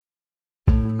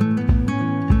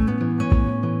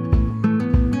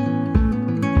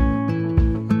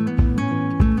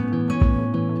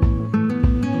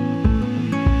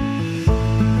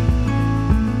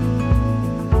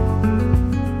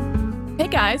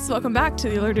guys, welcome back to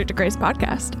the Allergic to Grace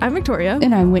podcast. I'm Victoria.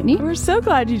 And I'm Whitney. We're so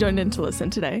glad you joined in to listen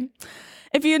today.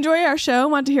 If you enjoy our show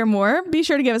and want to hear more, be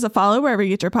sure to give us a follow wherever you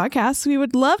get your podcasts. We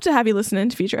would love to have you listen in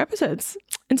to future episodes.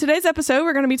 In today's episode,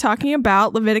 we're going to be talking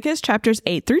about Leviticus chapters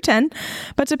 8 through 10.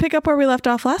 But to pick up where we left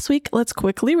off last week, let's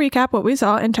quickly recap what we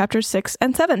saw in chapters 6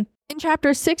 and 7. In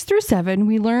chapters 6 through 7,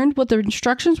 we learned what the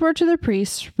instructions were to the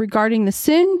priests regarding the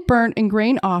sin, burnt, and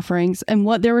grain offerings and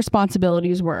what their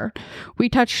responsibilities were. We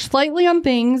touched slightly on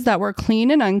things that were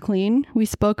clean and unclean. We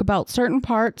spoke about certain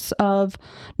parts of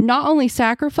not only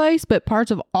sacrifice, but parts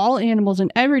of all animals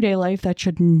in everyday life that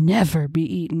should never be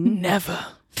eaten. Never.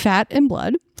 Fat and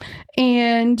blood.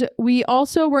 And we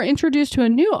also were introduced to a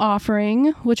new offering,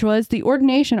 which was the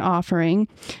ordination offering.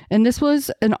 And this was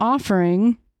an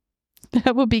offering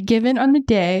that will be given on the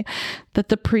day that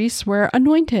the priests were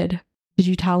anointed. Did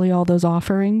you tally all those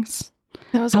offerings?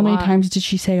 That was How many times did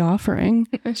she say offering?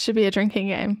 It should be a drinking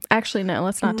game. Actually, no,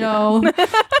 let's not do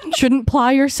that. Shouldn't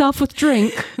ply yourself with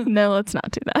drink. No, let's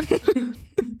not do that.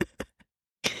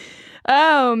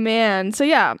 Oh, man. So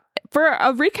yeah, for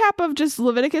a recap of just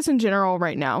Leviticus in general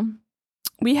right now,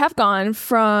 we have gone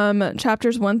from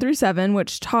chapters 1 through 7,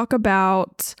 which talk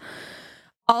about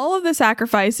all of the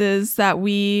sacrifices that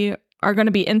we are going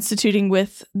to be instituting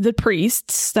with the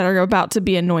priests that are about to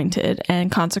be anointed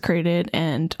and consecrated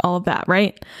and all of that,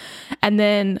 right? And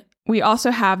then we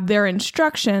also have their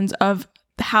instructions of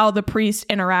how the priests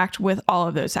interact with all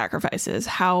of those sacrifices,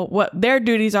 what their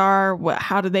duties are,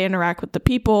 how do they interact with the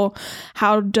people,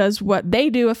 how does what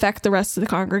they do affect the rest of the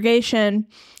congregation,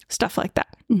 stuff like that,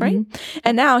 right?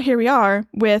 And now here we are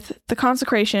with the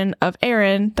consecration of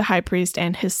Aaron, the high priest,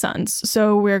 and his sons.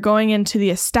 So we're going into the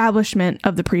establishment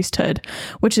of the priesthood,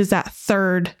 which is that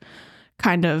third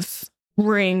kind of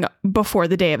ring before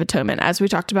the Day of Atonement, as we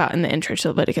talked about in the intro to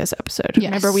Leviticus episode. Yes.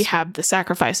 Remember, we have the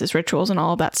sacrifices, rituals, and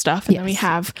all of that stuff. And then we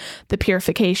have the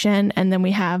purification, and then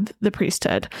we have the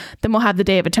priesthood. Then we'll have the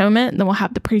Day of Atonement, and then we'll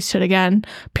have the priesthood again,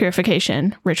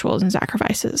 purification, rituals, and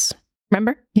sacrifices.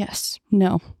 Remember? Yes.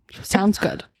 No. Sounds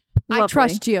good. Lovely. I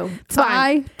trust you.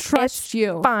 I trust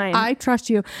you. Fine. I trust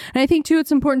you. And I think, too,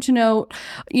 it's important to note,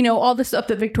 all the stuff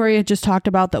that Victoria just talked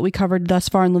about that we covered thus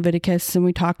far in Leviticus and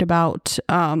we talked about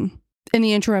in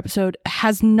the intro episode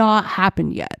has not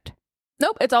happened yet.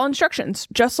 Nope. It's all instructions.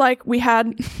 Just like we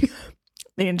had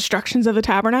the instructions of the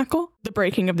tabernacle, the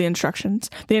breaking of the instructions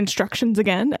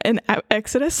again in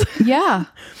Exodus. Yeah.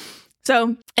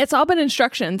 So it's all been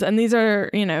instructions. And these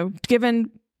are, given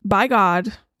by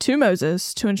God to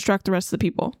Moses to instruct the rest of the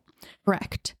people.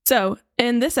 Correct. So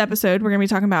in this episode, we're going to be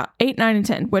talking about 8, 9, and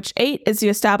 10, which 8 is the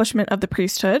establishment of the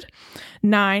priesthood.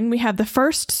 9, we have the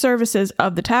first services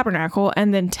of the tabernacle.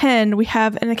 And then 10, we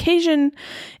have an occasion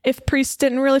if priests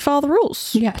didn't really follow the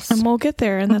rules. Yes. And we'll get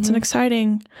there. And that's an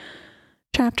exciting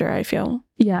chapter, I feel.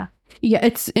 Yeah. Yeah,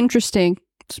 it's interesting.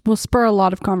 Will spur a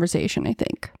lot of conversation, I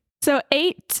think. So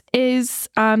 8 is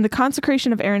the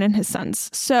consecration of Aaron and his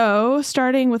sons. So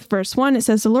starting with verse 1, it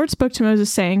says, "The Lord spoke to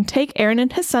Moses, saying, Take Aaron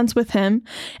and his sons with him,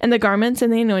 and the garments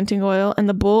and the anointing oil, and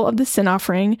the bull of the sin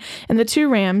offering, and the 2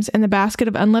 rams, and the basket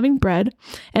of unleavened bread,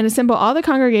 and assemble all the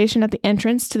congregation at the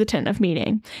entrance to the tent of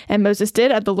meeting. And Moses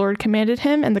did as the Lord commanded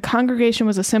him, and the congregation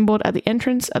was assembled at the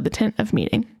entrance of the tent of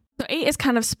meeting." So 8 is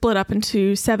kind of split up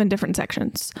into 7 different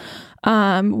sections.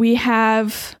 We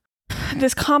have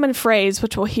this common phrase,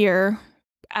 which we'll hear,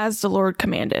 "as the Lord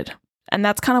commanded." And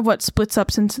that's kind of what splits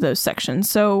up into those sections.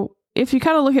 So if you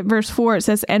kind of look at verse 4, it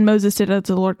says, "And Moses did as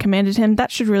the Lord commanded him."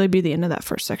 That should really be the end of that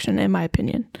first section, in my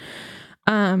opinion.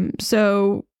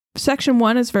 So section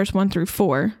 1 is verse 1 through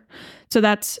 4. So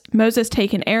that's Moses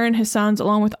taking Aaron, his sons,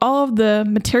 along with all of the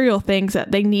material things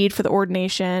that they need for the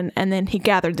ordination. And then he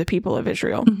gathered the people of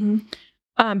Israel.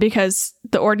 Because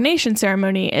the ordination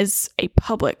ceremony is a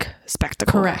public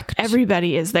spectacle. Correct.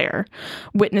 Everybody is there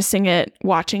witnessing it,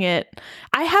 watching it.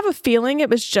 I have a feeling it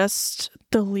was just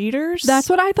the leaders. That's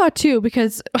what I thought too,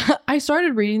 because I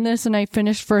started reading this and I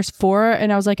finished verse 4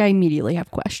 and I was like, I immediately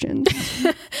have questions.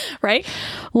 Right?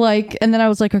 And then I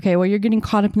was like, okay, well, you're getting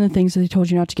caught up in the things that they told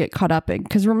you not to get caught up in.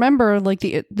 Because remember,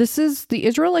 the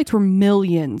Israelites were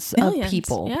millions of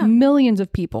people. Yeah. Millions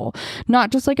of people.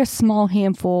 Not just like a small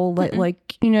handful,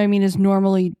 is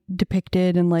normally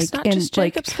depicted and it's not just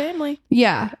Jacob's family.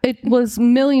 Yeah, it was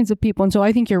millions of people. And so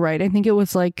I think you're right. I think it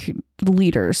was like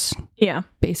leaders. Yeah.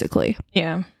 Basically.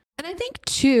 Yeah. And I think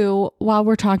too, while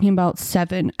we're talking about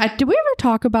 7, did we ever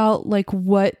talk about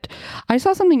what I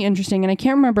saw something interesting, and I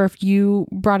can't remember if you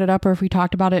brought it up or if we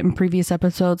talked about it in previous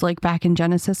episodes, back in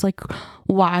Genesis,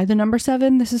 why the number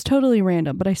 7? This is totally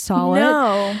random, but I saw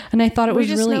it and I thought it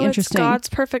was really interesting. It's God's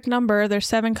perfect number. There's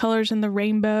 7 colors in the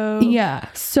rainbow. Yeah.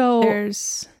 So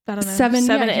there's I don't know,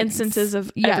 seven instances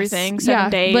of yes, everything, 7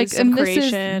 days like, of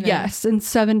creation. And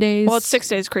 7 days. Well, it's 6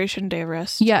 days creation, day of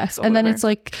rest. Yes. And then it's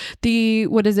like the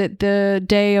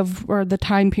day of, or the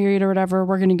time period or whatever.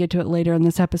 We're going to get to it later in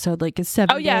this episode. Like, it's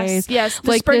 7 days. Yes.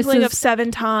 The like, sprinkling of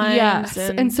 7 times. Yes.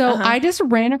 And so I just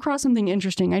ran across something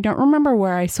interesting. I don't remember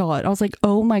where I saw it. I was like,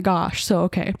 oh my gosh. So,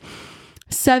 okay.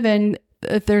 7,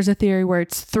 if there's a theory where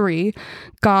it's 3,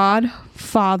 God,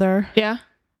 Father. Yeah.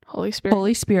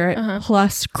 Holy Spirit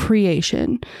plus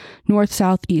creation, north,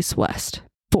 south, east, west.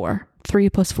 4, 3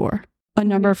 plus 4, a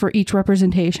number for each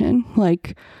representation,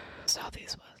 like south,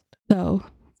 east, west. So,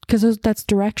 because that's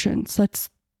directions. That's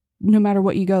no matter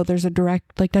what you go, there's a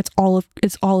direct. Like it's all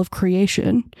of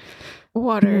creation.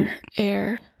 Water,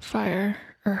 air, fire,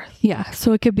 earth. Yeah,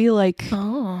 so it could be like,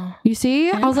 you see,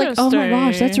 I was like, oh my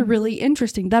gosh, that's really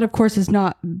interesting. That of course is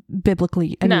not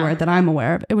biblically anywhere that I'm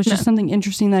aware of. It was just something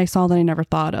interesting that I saw that I never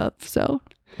thought of. So,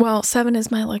 well, 7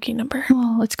 is my lucky number.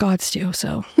 Well, it's God's too.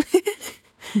 So,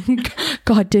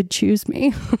 God did choose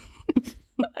me.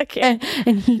 Okay,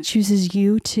 and He chooses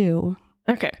you too.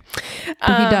 Okay,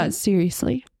 But He does,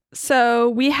 seriously. So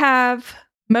we have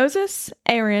Moses,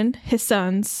 Aaron, his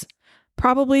sons.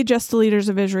 Probably just the leaders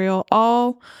of Israel.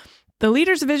 All the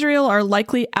leaders of Israel are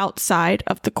likely outside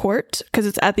of the court because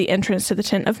it's at the entrance to the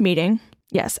tent of meeting.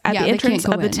 Yes, at the entrance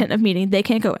of the tent of meeting. They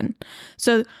can't go in.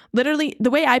 So literally, the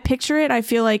way I picture it, I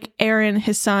feel like Aaron,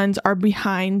 his sons, are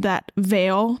behind that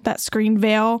veil, that screen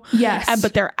veil. Yes.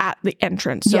 But they're at the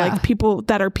entrance. So like people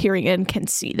that are peering in can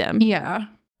see them. Yeah.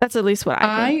 That's at least what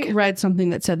I think. I read something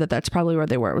that said that that's probably where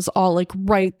they were. It was all like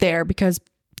right there because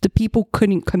the people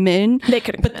couldn't come in. They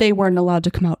couldn't come in. They weren't allowed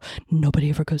to come out. Nobody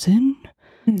ever goes in.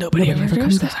 Nobody ever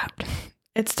comes out.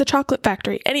 It's the chocolate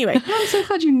factory. Anyway. I'm so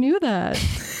glad you knew that.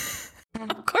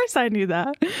 Of course I knew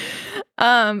that.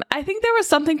 I think there was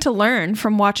something to learn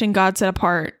from watching God set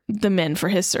apart the men for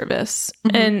his service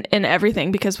and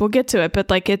everything, because we'll get to it, but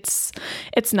like it's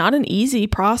not an easy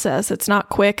process. It's not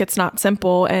quick. It's not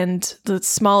simple. And the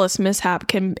smallest mishap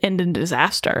can end in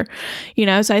disaster,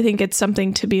 So I think it's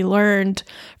something to be learned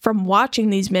from watching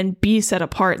these men be set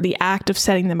apart. The act of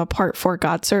setting them apart for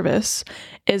God's service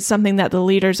is something that the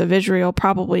leaders of Israel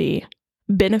probably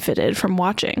benefited from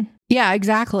watching. Yeah,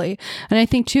 exactly. And I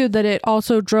think too that it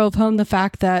also drove home the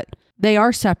fact that they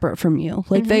are separate from you.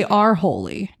 Like they are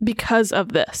holy. Because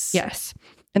of this. Yes.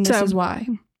 And this is why.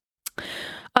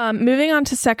 Moving on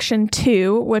to section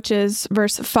 2, which is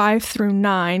verse 5 through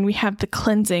 9, we have the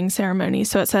cleansing ceremony.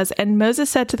 So it says, "And Moses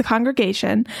said to the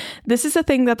congregation, 'This is a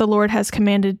thing that the Lord has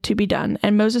commanded to be done.'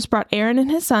 And Moses brought Aaron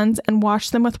and his sons and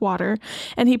washed them with water.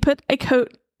 And he put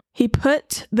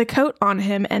the coat on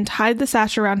him and tied the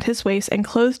sash around his waist and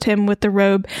clothed him with the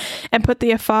robe and put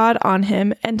the ephod on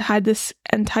him and tied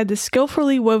the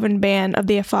skillfully woven band of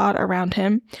the ephod around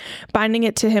him, binding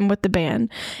it to him with the band.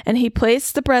 And he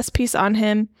placed the breastpiece on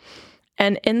him,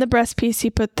 and in the breastpiece he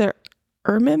put the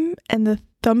Urim and the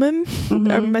Thummim.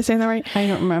 Am I saying that right? I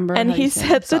don't remember. And he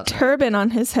set the turban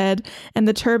on his head, and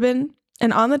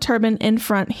on the turban in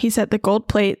front he set the gold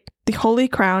plate, the holy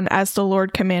crown, as the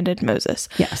Lord commanded Moses."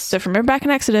 Yes. So from back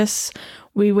in Exodus,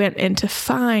 we went into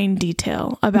fine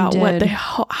detail about what the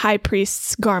high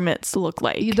priest's garments look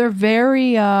like. They're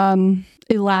very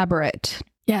elaborate.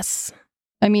 Yes.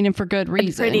 I mean, and for good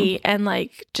reason. And pretty and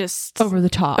like just over the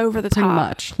top. Pretty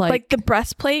much. Like the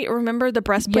breastplate. Remember the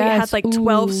breastplate had like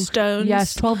 12 stones.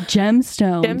 Yes, 12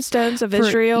 gemstones. Gemstones of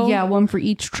Israel. Yeah, one for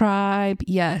each tribe.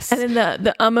 Yes. And then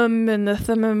the and the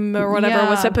thummim or whatever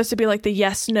was supposed to be like the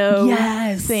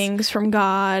yes-no things from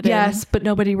God. Yes, but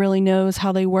nobody really knows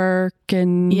how they work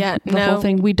and the whole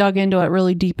thing. We dug into it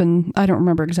really deep, and I don't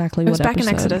remember exactly what episode. It was back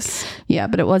in Exodus. Yeah,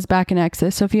 but it was back in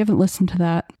Exodus. So if you haven't listened to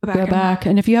that, go back.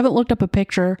 And if you haven't looked up a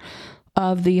picture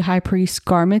of the high priest's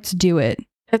garments, do it.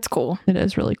 It's cool. It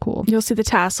is really cool. You'll see the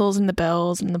tassels and the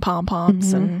bells and the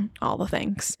pom-poms and all the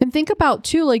things. And think about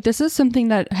too, like this is something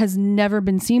that has never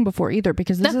been seen before either,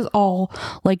 because this is all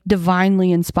like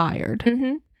divinely inspired.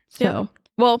 So,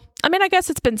 well, I mean, I guess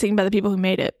it's been seen by the people who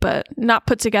made it, but not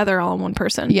put together all in one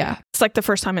person. Yeah. It's like the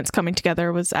first time it's coming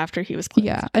together was after he was cleansed.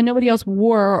 Yeah. And nobody else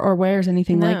wore or wears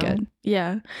anything like it.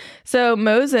 Yeah. So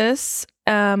Moses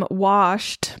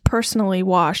personally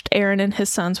washed Aaron and his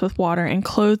sons with water and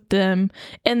clothed them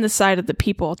in the sight of the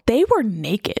people. They were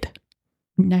naked.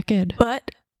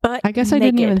 But I guess naked. I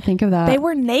didn't even think of that. They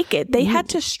were naked. They had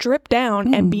to strip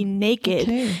down and be naked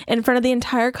in front of the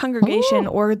entire congregation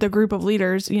or the group of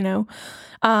leaders,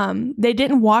 They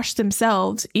didn't wash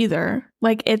themselves either.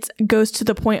 Like it goes to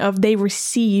the point of they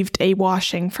received a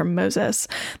washing from Moses.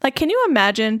 Like, can you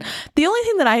imagine? The only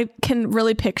thing that I can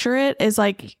really picture it is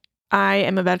like I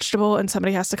am a vegetable and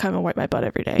somebody has to come and wipe my butt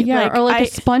every day. Yeah, or a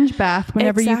sponge bath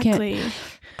whenever you can.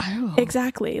 Oh,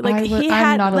 exactly. Like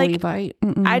I'm not a Levite.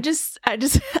 I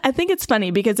think it's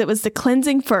funny because it was the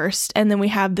cleansing first and then we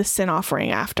have the sin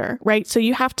offering after, right? So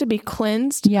you have to be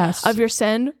cleansed of your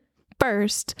sin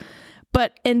first.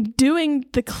 But in doing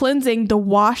the cleansing, the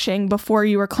washing before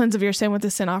you are cleansed of your sin with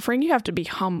the sin offering, you have to be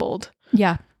humbled.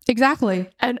 Yeah, exactly.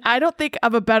 And I don't think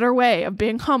of a better way of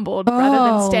being humbled rather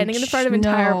than standing in the front of an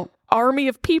entire army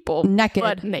of people. Naked.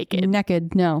 But naked.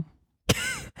 Naked, no.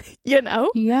 You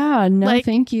know? Yeah, no,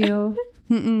 thank you.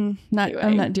 Anyway.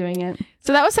 I'm not doing it.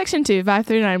 So that was section 2, 5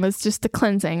 through 9 was just the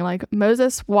cleansing. Like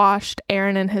Moses washed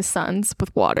Aaron and his sons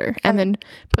with water and then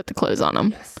put the clothes on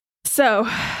them. Yes. So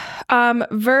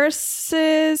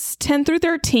verses 10 through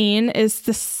 13 is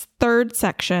the third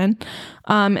section.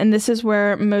 And this is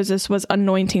where Moses was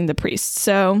anointing the priests.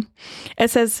 So it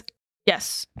says,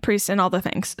 yes, priests and all the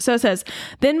things. So it says,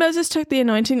 then Moses took the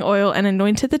anointing oil and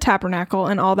anointed the tabernacle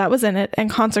and all that was in it and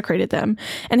consecrated them.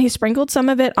 And he sprinkled some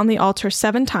of it on the altar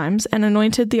 7 times and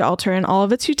anointed the altar and all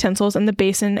of its utensils and the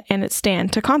basin and its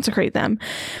stand to consecrate them.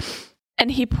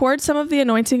 And he poured some of the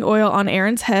anointing oil on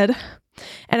Aaron's head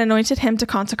and anointed him to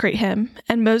consecrate him.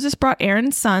 And Moses brought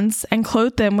Aaron's sons and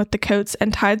clothed them with the coats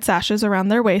and tied sashes around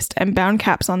their waist and bound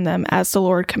caps on them as the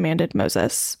Lord commanded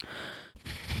Moses.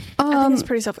 I think it's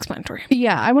pretty self-explanatory.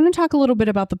 Yeah, I want to talk a little bit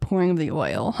about the pouring of the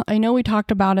oil. I know we talked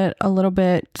about it a little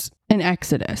bit in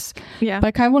Exodus. Yeah. But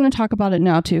I kind of want to talk about it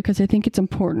now too, because I think it's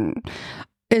important.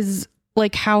 Is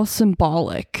like how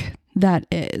symbolic that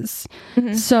is.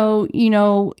 Mm-hmm. So,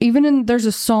 even there's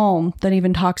a psalm that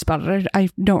even talks about it. I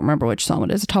don't remember which psalm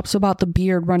it is. It talks about the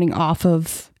beard running off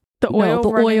of the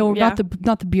oil, yeah.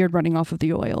 not the beard running off of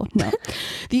the oil. No,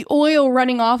 the oil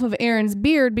running off of Aaron's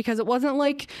beard, because it wasn't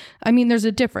like, there's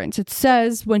a difference. It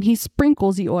says when he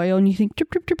sprinkles the oil and you think drip,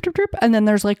 drip, drip, drip, drip, and then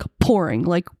there's like pouring,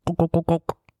 like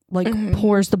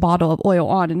pours the bottle of oil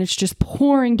on, and it's just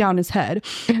pouring down his head.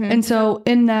 Mm-hmm. And so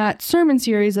in that sermon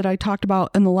series that I talked about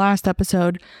in the last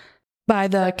episode by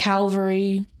the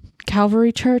Calvary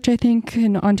Church, I think,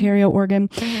 in Ontario, Oregon,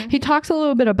 mm-hmm. he talks a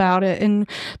little bit about it. And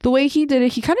the way he did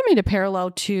it, he kind of made a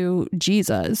parallel to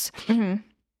Jesus. Mm-hmm.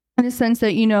 In the sense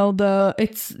that,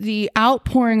 it's the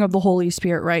outpouring of the Holy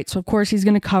Spirit, right? So, of course, he's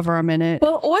going to cover him in it.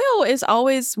 Well, oil is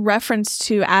always referenced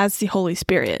to as the Holy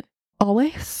Spirit.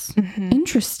 Always? Mm-hmm.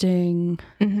 Interesting.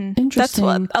 Mm-hmm. Interesting.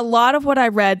 That's a lot of what I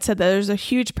read said that there's a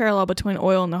huge parallel between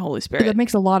oil and the Holy Spirit. That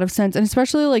makes a lot of sense. And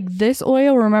especially like this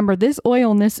oil, remember, this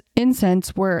oil and this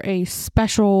incense were a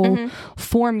special mm-hmm.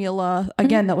 formula,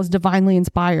 again, mm-hmm. that was divinely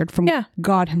inspired from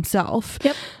God himself.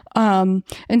 Yep. And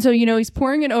so, he's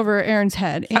pouring it over Aaron's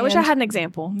head. I wish I had an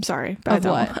example. I'm sorry. Of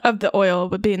what? Of the oil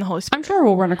would be in the Holy Spirit. I'm sure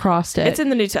we'll run across it. It's in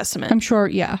the New Testament. I'm sure.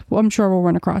 Yeah. Well, I'm sure we'll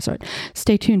run across it.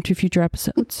 Stay tuned to future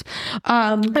episodes.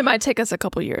 It might take us a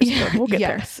couple years, but we'll get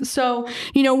there. So,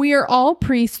 we are all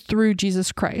priests through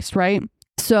Jesus Christ, right?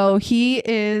 So he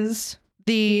is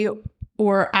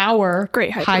our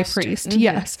great high priest. Mm-hmm.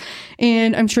 Yes.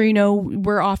 And I'm sure,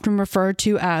 we're often referred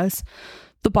to as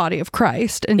the body of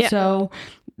Christ. And so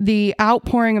the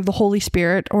outpouring of the Holy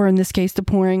Spirit, or in this case, the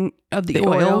pouring of the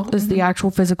oil is mm-hmm. the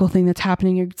actual physical thing that's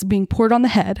happening. It's being poured on the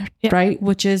head, right?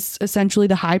 Which is essentially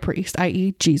the high priest,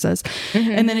 i.e. Jesus.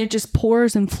 Mm-hmm. And then it just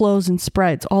pours and flows and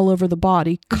spreads all over the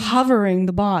body, covering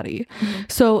the body. Mm-hmm.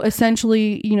 So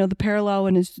essentially, the parallel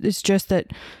is just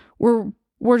that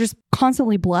we're just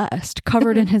constantly blessed,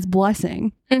 covered in his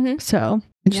blessing. Mm-hmm. So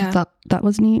I just thought that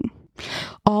was neat.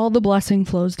 All the blessing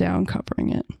flows down, covering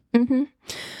it. Mm-hmm.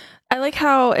 I like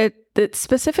how it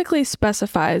specifically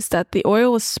specifies that the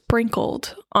oil was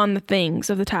sprinkled on the things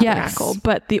of the tabernacle,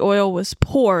 but the oil was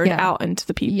poured out into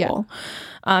the people.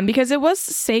 Yeah. Because it was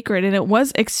sacred and it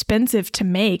was expensive to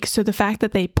make. So the fact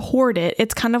that they poured it,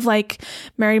 it's kind of like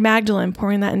Mary Magdalene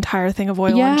pouring that entire thing of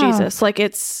oil on Jesus. Like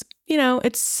it's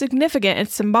significant,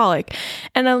 it's symbolic.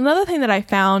 And another thing that I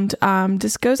found,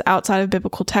 this goes outside of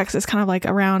biblical text, is kind of like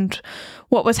around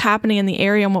what was happening in the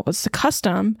area and what was the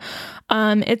custom.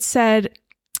 It said,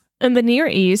 in the Near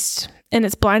East, in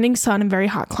its blinding sun and very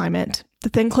hot climate, the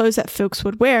thin clothes that folks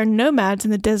would wear, nomads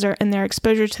in the desert and their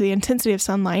exposure to the intensity of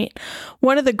sunlight,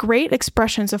 one of the great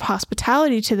expressions of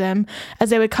hospitality to them as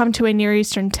they would come to a Near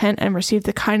Eastern tent and receive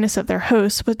the kindness of their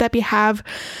hosts, would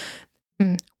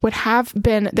would have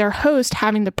been their host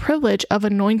having the privilege of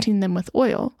anointing them with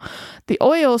oil. The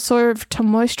oil served to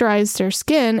moisturize their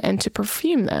skin and to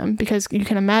perfume them, because you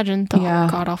can imagine the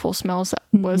god-awful smells that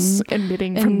was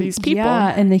emitting from these people.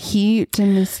 Yeah, and the heat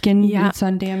and the skin and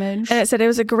sun damage. And it said it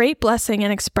was a great blessing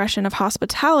and expression of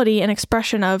hospitality, an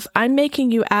expression of, I'm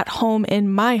making you at home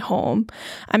in my home.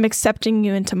 I'm accepting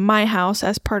you into my house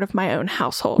as part of my own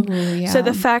household. So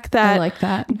the fact that, I like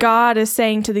that God is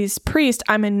saying to these priests,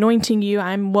 I'm anointing you,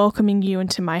 I'm welcoming you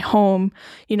into my home,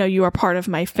 you are part of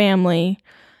my family,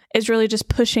 is really just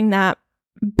pushing that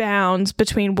bounds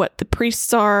between what the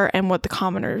priests are and what the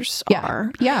commoners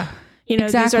are. Yeah.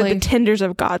 These are the tenders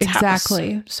of God's house.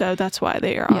 Exactly. So that's why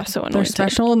they are also anointed. They're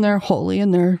special and they're holy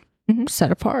and they're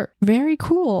set apart. Very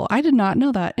cool. I did not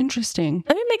know that. Interesting.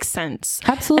 It makes sense.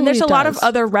 Absolutely. And there's a lot of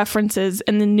other references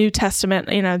in the New Testament.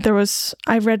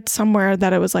 I read somewhere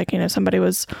that it was like, somebody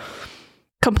was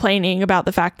complaining about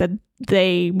the fact that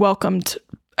they welcomed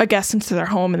a guest into their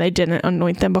home and they didn't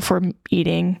anoint them before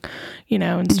eating,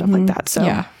 and stuff like that. So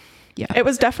yeah, it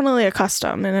was definitely a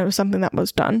custom, and it was something that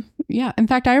was done. Yeah. In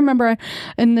fact, I remember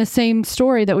in the same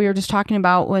story that we were just talking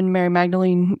about, when Mary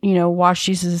Magdalene, washed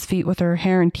Jesus' feet with her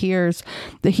hair and tears,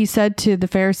 that he said to the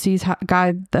Pharisees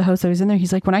guy, the host that was in there,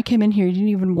 he's like, when I came in here,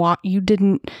 you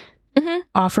didn't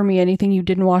offer me anything. You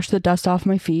didn't wash the dust off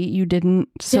my feet. You didn't.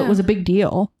 So it was a big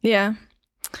deal. Yeah.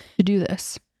 To do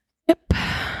this. Yep.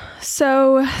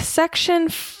 So section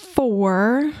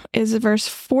 4 is verse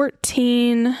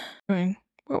 14.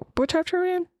 What chapter are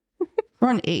we in? We're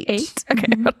on 8. 8?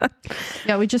 Okay.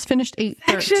 Yeah, we just finished 8.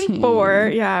 Section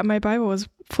 4. Yeah, my Bible was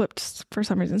flipped for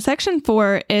some reason. Section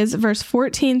 4 is verse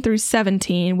 14 through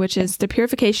 17, which is the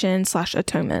purification /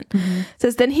 atonement. It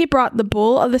says, then he brought the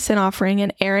bull of the sin offering,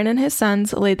 and Aaron and his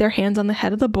sons laid their hands on the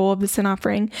head of the bull of the sin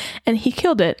offering, and he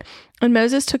killed it. And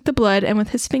Moses took the blood and with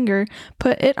his finger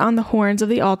put it on the horns of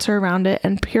the altar around it,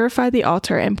 and purified the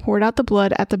altar, and poured out the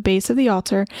blood at the base of the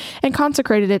altar, and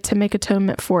consecrated it to make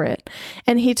atonement for it.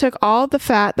 And he took all the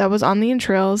fat that was on the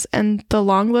entrails, and the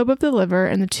long lobe of the liver,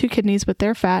 and the 2 kidneys with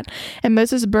their fat, and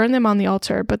Moses burned them on the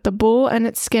altar. But the bull and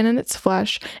its skin and its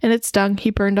flesh and its dung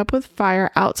he burned up with fire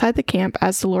outside the camp,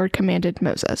 as the Lord commanded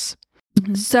Moses.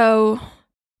 So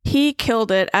he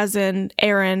killed it, as in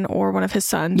Aaron or one of his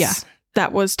sons. Yeah.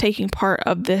 That was taking part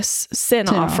of this sin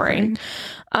offering.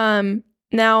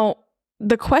 Now,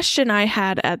 the question I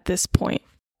had at this point,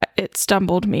 it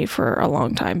stumbled me for a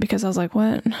long time, because I was like,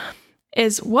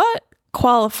 what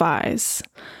qualifies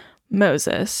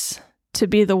Moses to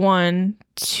be the one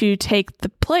to take the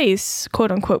place,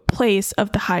 quote unquote, place of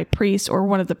the high priest or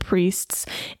one of the priests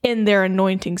in their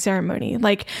anointing ceremony?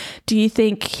 Like, do you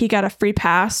think he got a free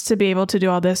pass to be able to do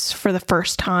all this for the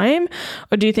first time?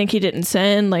 Or do you think he didn't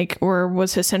sin? Or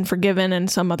was his sin forgiven in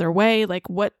some other way?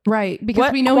 What? Right.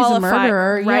 Because we know he's a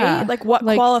murderer. Right. Yeah. What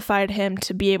qualified him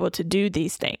to be able to do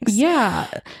these things? Yeah.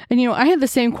 And, I had the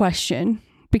same question.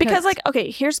 Because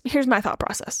okay, here's my thought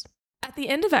process. At the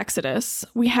end of Exodus,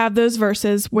 we have those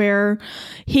verses where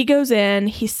he goes in,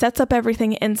 he sets up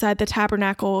everything inside the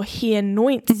tabernacle, he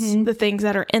anoints the things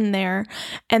that are in there,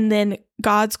 and then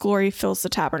God's glory fills the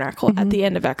tabernacle at the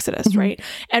end of Exodus, right?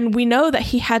 And we know that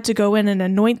he had to go in and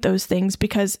anoint those things,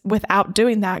 because without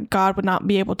doing that, God would not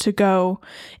be able to go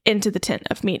into the tent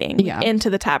of meeting, into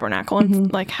the tabernacle,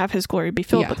 and have his glory be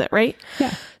filled with it, right?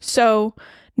 Yeah. So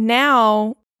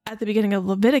now, at the beginning of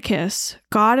Leviticus,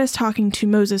 God is talking to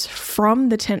Moses from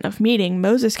the tent of meeting.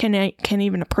 Moses can't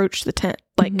even approach the tent.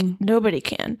 Nobody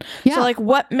can. Yeah. So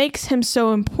what makes him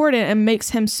so important and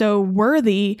makes him so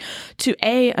worthy to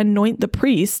A, anoint the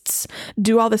priests,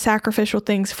 do all the sacrificial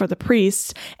things for the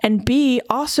priests, and B,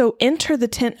 also enter the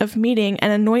tent of meeting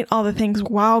and anoint all the things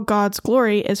while God's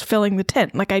glory is filling the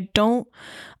tent? I don't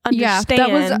understand.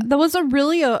 Yeah, that was a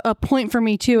really a point for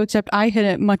me too, except I hit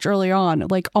it much earlier on,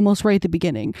 almost right at the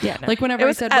beginning. Yeah, no. Whenever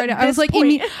I said right, I was like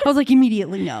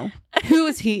immediately no. Who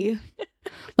is he?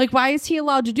 Why is he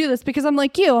allowed to do this? Because I'm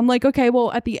like you. I'm like, okay,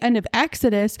 well, at the end of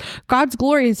Exodus, God's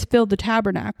glory has filled the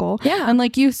tabernacle. Yeah. And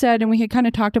like you said, and we had kind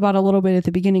of talked about a little bit at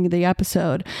the beginning of the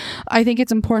episode, I think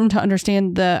it's important to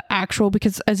understand the actual,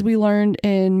 because as we learned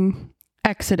in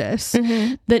Exodus,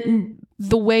 that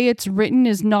the way it's written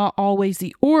is not always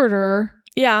the order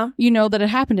that it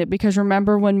happened because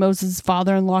remember when Moses'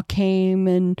 father-in-law came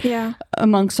and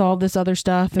amongst all this other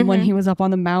stuff, and when he was up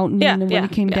on the mountain and when he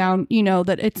came down,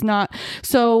 that it's not.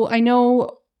 So I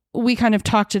know we kind of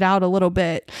talked it out a little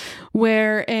bit,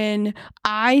 wherein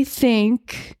I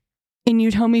think, and you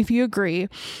tell me if you agree,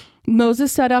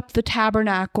 Moses set up the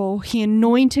tabernacle, he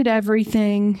anointed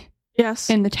everything, Yes.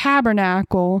 in the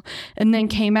tabernacle and then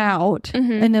came out.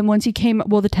 And then once he came,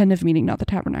 well, the tent of meeting, not the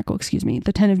tabernacle, excuse me,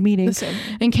 the tent of meeting,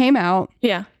 and came out.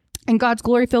 Yeah. And God's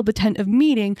glory filled the tent of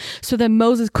meeting, so that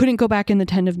Moses couldn't go back in the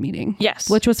tent of meeting. Yes.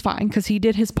 Which was fine, because he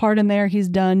did his part in there. He's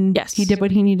done. Yes. He did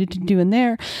what he needed to do in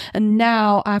there. And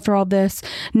now, after all this,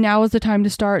 now is the time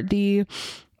to start the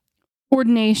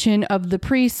ordination of the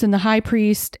priests and the high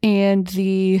priest and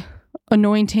the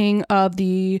anointing of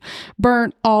the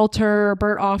burnt altar,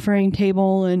 burnt offering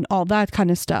table, and all that kind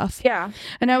of stuff. Yeah.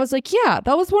 And I was like, yeah,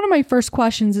 that was one of my first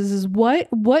questions is what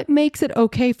makes it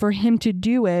okay for him to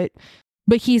do it,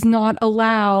 but he's not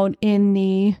allowed in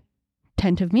the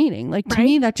tent of meeting? Like, to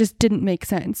me, that just didn't make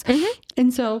sense.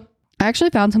 And so I actually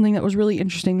found something that was really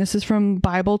interesting. This is from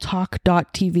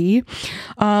BibleTalk.tv.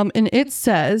 And it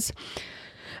says,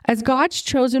 as God's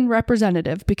chosen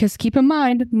representative, because keep in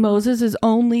mind, Moses is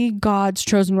only God's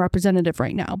chosen representative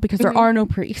right now, because there are no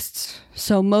priests.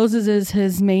 So Moses is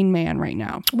his main man right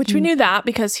now. Which we knew that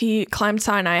because he climbed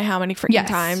Sinai how many freaking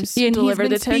times? And delivered he's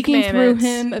been the Ten speaking through Commandments.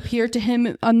 him, appeared to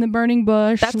him on the burning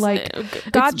bush.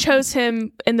 God chose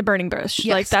him in the burning bush.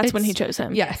 Yes, that's when he chose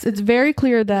him. Yes, it's very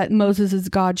clear that Moses is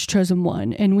God's chosen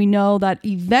one. And we know that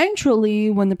eventually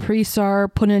when the priests are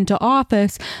put into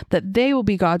office, that they will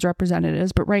be God's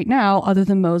representatives. But right now, other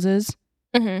than Moses,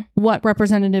 what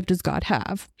representative does God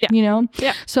have? Yeah. You know?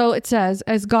 Yeah. So it says,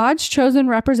 as God's chosen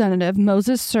representative,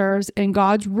 Moses serves in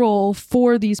God's role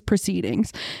for these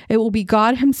proceedings. It will be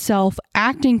God himself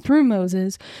acting through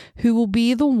Moses, who will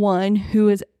be the one who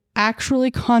is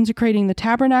actually consecrating the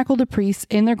tabernacle to priests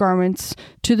in their garments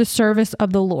to the service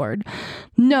of the Lord.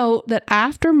 Note that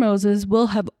after Moses will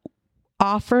have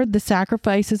offered the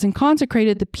sacrifices and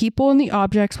consecrated the people and the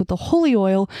objects with the holy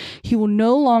oil, he will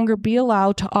no longer be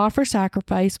allowed to offer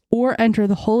sacrifice or enter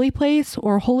the holy place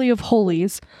or holy of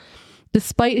holies,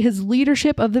 despite his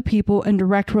leadership of the people and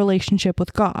direct relationship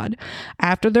with God.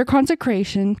 After their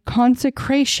consecration,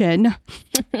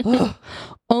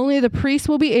 only the priest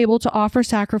will be able to offer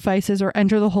sacrifices or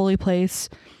enter the holy place,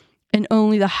 and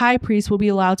only the high priest will be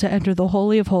allowed to enter the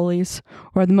holy of holies,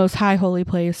 or the most high holy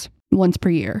place, once per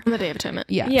year. On the Day of Atonement.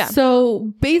 Yeah.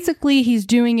 So basically he's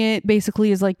doing it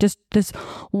is like just this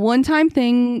one-time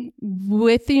thing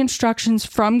with the instructions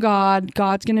from God.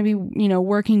 God's going to be,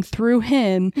 working through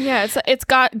him. Yeah, it's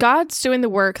God's doing the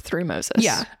work through Moses.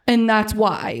 Yeah. And that's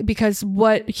why, because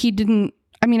what he didn't,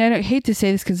 I hate to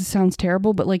say this because it sounds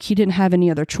terrible, but like he didn't have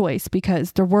any other choice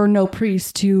because there were no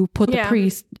priests to put the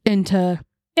priest into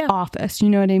office. You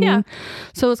know what I mean? Yeah.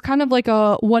 So it's kind of like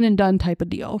a one and done type of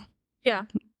deal. Yeah.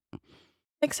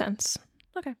 Makes sense.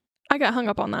 Okay. I got hung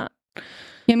up on that.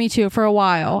 Yeah, me too, for a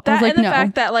while. That, I was like, and the no.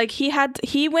 fact that like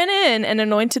he went in and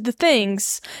anointed the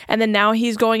things, and then now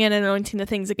he's going in and anointing the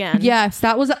things again. Yes,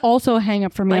 that was also a hang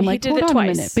up for me. I'm he like, did hold it on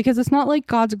twice. a minute, because it's not like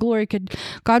God's glory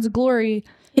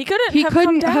He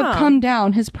couldn't have come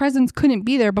down. His presence couldn't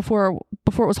be there before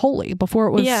it was holy, before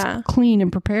it was clean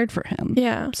and prepared for him.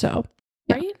 Yeah. So,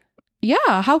 right?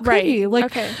 Yeah, how could he?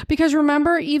 Like, because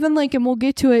remember, even like, and we'll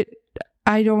get to it,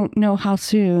 I don't know how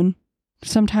soon,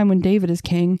 sometime when David is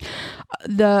king,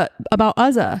 about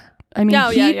Uzzah. He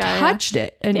touched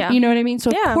it. And you know what I mean? So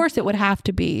of course it would have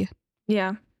to be.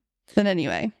 Yeah. But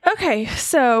anyway. Okay.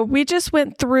 So we just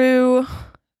went through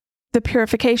the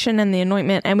purification and the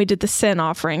anointment, and we did the sin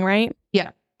offering, right? Yeah.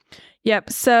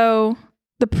 Yep. So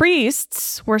the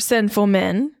priests were sinful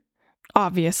men,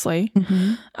 obviously.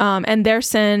 And their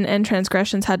sin and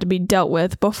transgressions had to be dealt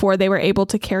with before they were able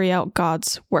to carry out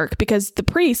God's work, because the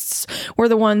priests were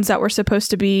the ones that were supposed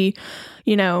to be,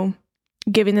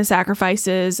 giving the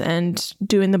sacrifices and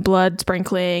doing the blood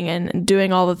sprinkling and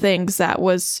doing all the things that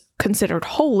was considered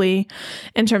holy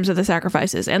in terms of the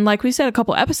sacrifices. And like we said a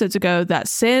couple episodes ago, that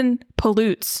sin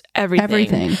pollutes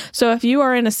everything. So if you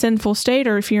are in a sinful state,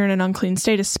 or if you're in an unclean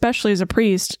state, especially as a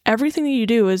priest, everything that you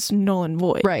do is null and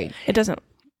void. Right. It doesn't,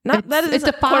 it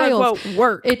defiles, quote unquote,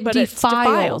 work, but it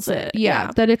defiles it.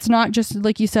 Yeah. That it's not just,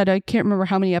 like you said, I can't remember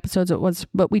how many episodes it was,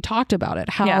 but we talked about it,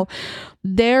 how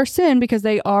their sin, because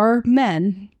they are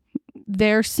men,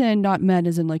 their sin, not men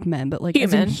as in like men, but like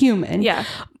human. As in human. Yeah.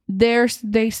 They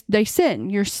sin.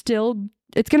 You're still,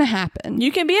 it's going to happen.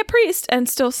 You can be a priest and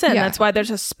still sin. That's why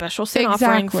there's a special sin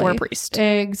offering for a priest.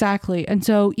 Exactly. And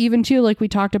so even too, like we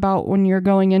talked about when you're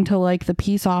going into like the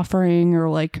peace offering, or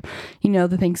like,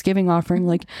 the Thanksgiving offering,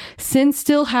 like sin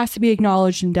still has to be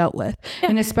acknowledged and dealt with.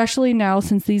 And especially now,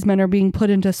 since these men are being put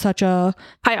into such a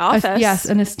high office,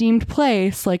 an esteemed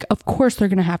place, like of course they're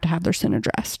going to have their sin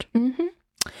addressed.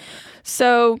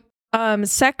 So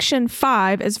section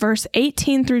 5 is verse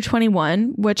 18 through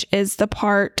 21, which is the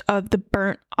part of the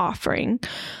burnt offering.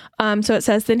 So it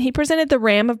says, then he presented the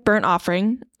ram of burnt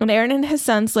offering, and Aaron and his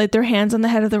sons laid their hands on the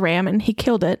head of the ram, and he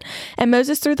killed it. And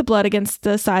Moses threw the blood against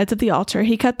the sides of the altar.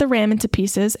 He cut the ram into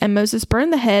pieces, and Moses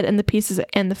burned the head and the pieces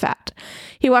and the fat.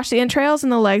 He washed the entrails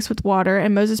and the legs with water,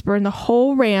 and Moses burned the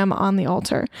whole ram on the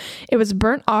altar. It was a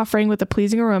burnt offering with a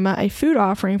pleasing aroma, a food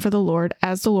offering for the Lord,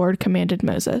 as the Lord commanded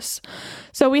Moses.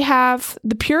 So we have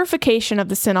the purification of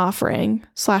the sin offering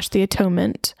 / the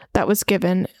atonement that was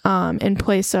given in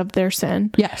place of their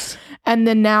sin. Yes. And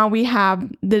then now we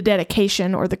have the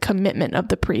dedication or the commitment of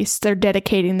the priests. They're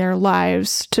dedicating their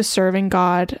lives to serving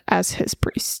God as his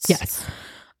priests. Yes.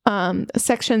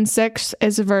 Section 6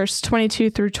 is verse 22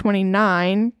 through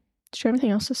 29. Do you have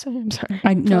anything else to say? I'm sorry.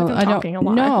 I know. Like I'm talking a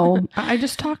lot. No, I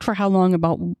just talked for how long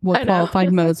about what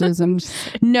qualified Moses. And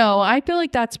no, I feel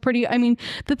like that's pretty. I mean,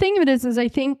 the thing of it is I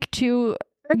think to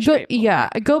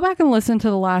go back and listen to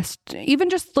the last, even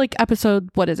just like episode,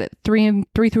 what is it, 3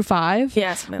 through 5?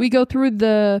 Yes. We go through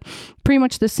pretty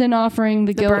much the sin offering,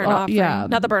 the guilt burnt offering.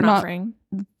 Not the burnt offering.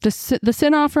 The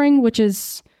sin offering, which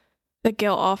is the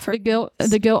guilt offering.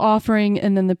 The guilt offering,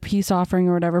 and then the peace offering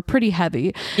or whatever. Pretty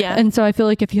heavy. Yeah. And so I feel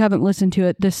like if you haven't listened to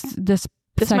it, this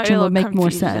section would make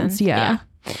more sense. Yeah.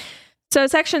 So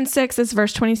section 6 is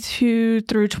verse 22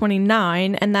 through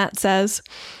 29, and that says,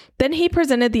 then he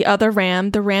presented the other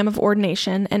ram, the ram of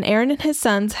ordination, and Aaron and his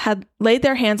sons had laid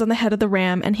their hands on the head of the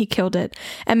ram, and he killed it.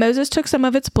 And Moses took some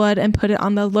of its blood and put it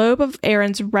on the lobe of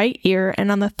Aaron's right ear,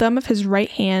 and on the thumb of his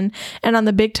right hand, and on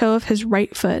the big toe of his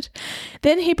right foot.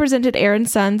 Then he presented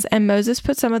Aaron's sons, and Moses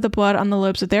put some of the blood on the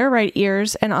lobes of their right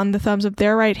ears, and on the thumbs of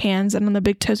their right hands, and on the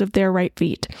big toes of their right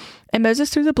feet. And Moses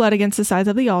threw the blood against the sides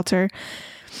of the altar.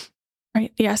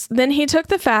 Right. Yes. Then he took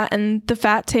the fat and the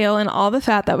fat tail and all the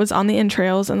fat that was on the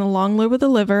entrails and the long lobe of the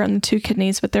liver and the 2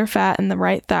 kidneys with their fat and the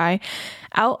right thigh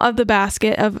out of the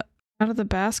basket of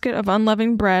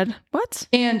unleavened bread. What?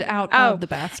 And out of the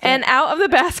basket. And out of the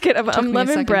basket of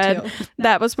unleavened bread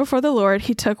that was before the Lord,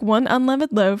 he took 1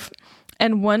 unleavened loaf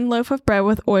and 1 loaf of bread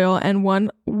with oil and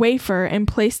 1 wafer and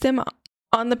placed them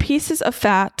on the pieces of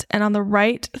fat and on the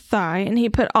right thigh. And he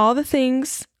put all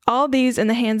these in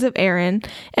the hands of Aaron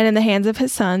and in the hands of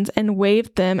his sons and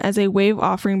waved them as a wave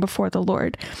offering before the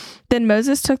Lord. Then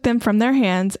Moses took them from their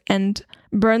hands and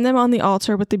burned them on the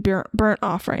altar with the burnt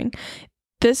offering.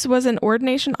 This was an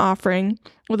ordination offering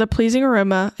with a pleasing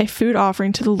aroma, a food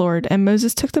offering to the Lord. And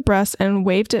Moses took the breast and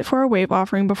waved it for a wave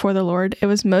offering before the Lord. It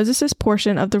was Moses'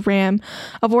 portion of the ram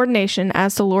of ordination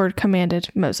as the Lord commanded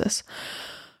Moses.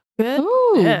 Good.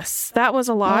 Ooh. Yes, that was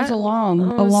a lot. That was a long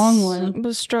one. I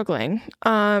was struggling.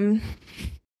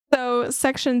 So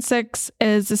section 6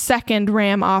 is the second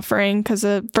ram offering, because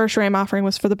the first ram offering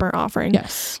was for the burnt offering.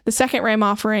 Yes. The second ram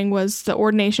offering was the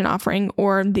ordination offering,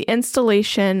 or the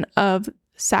installation of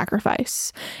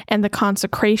sacrifice and the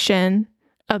consecration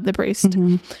of the priest.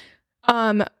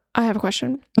 Mm-hmm. I have a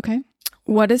question. Okay.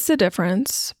 What is the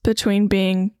difference between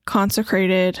being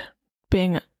consecrated,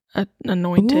 being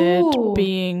anointed,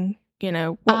 being,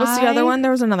 what was the other one?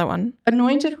 There was another one.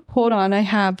 Anointed. Hold on. I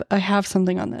have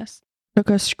something on this. Took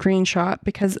a screenshot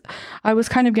because I was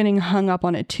kind of getting hung up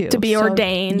on it too. To be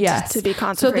ordained. Yes. To be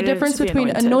consecrated. So the difference between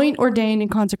anoint, ordain, and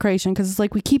consecration, because it's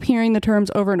like we keep hearing the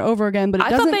terms over and over again, but it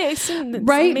doesn't. I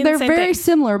thought they're very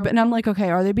similar, but I'm like,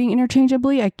 okay, are they being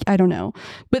interchangeably? I don't know.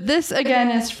 But this again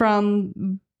is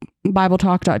from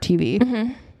BibleTalk.tv.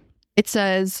 Mm-hmm. It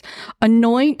says,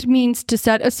 anoint means to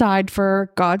set aside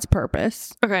for God's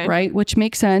purpose. Okay. Right? Which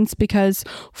makes sense because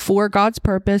for God's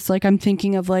purpose, like I'm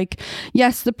thinking of like,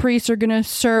 yes, the priests are going to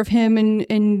serve him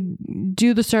and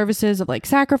do the services of like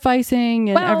sacrificing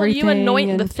and everything. You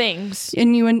anoint the things.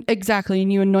 And you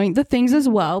anoint the things as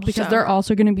well because they're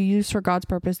also going to be used for God's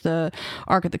purpose. The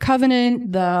Ark of the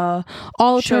Covenant, the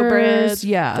altars,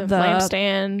 showbread, the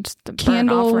lampstand, the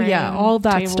candle, offering, all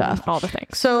that table, stuff. All the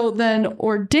things. So then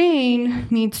ordain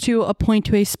means to appoint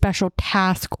to a special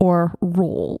task or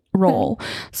role.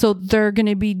 So they're going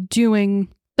to be doing...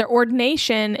 Their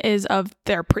ordination is of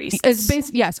their priests.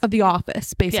 Of the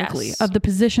office, basically. Yes. Of the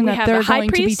position that they're going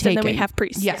to be taking. And then we have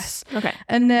priests. Yes. Okay.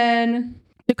 And then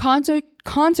to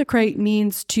consecrate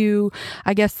means to,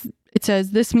 I guess it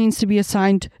says, this means to be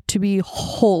assigned to be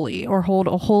holy or hold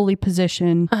a holy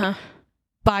position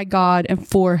by God and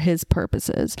for his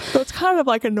purposes. So it's kind of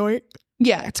like anoint.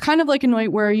 Yeah, it's kind of like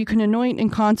anoint where you can anoint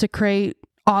and consecrate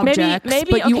objects,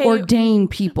 but you ordain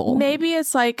people. Maybe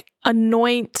it's like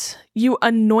you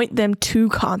anoint them to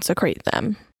consecrate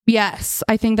them. Yes,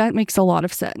 I think that makes a lot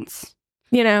of sense.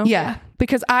 Yeah,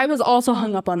 because I was also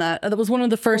hung up on that. That was one of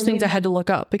the first things I had to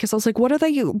look up because I was like, why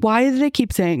do they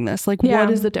keep saying this? Like, what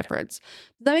is the difference?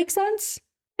 Does that make sense?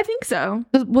 I think so.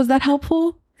 Was that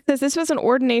helpful? Because this was an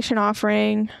ordination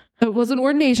offering. It was an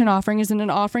ordination offering, isn't an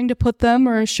offering to put them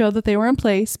or show that they were in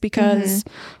place because,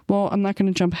 well, I'm not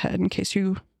going to jump ahead in case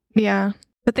you... Yeah.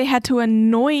 But they had to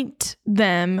anoint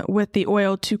them with the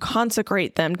oil to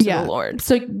consecrate them to the Lord.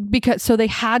 So they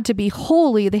had to be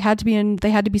holy. They had to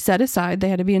be set aside. They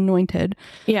had to be anointed.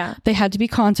 Yeah. They had to be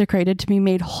consecrated to be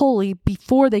made holy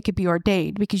before they could be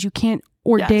ordained, because you can't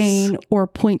ordain or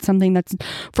appoint something that's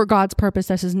for God's purpose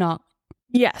that is not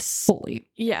holy.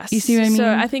 Yes. You see what I mean?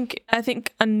 So I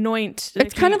think anoint.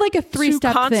 It's kind of like a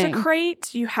 3-step thing. To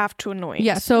consecrate, you have to anoint.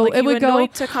 Yeah. So like it would go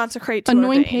to consecrate to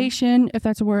anointation, if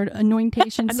that's a word.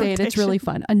 Anointation. Say it. It's really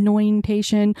fun.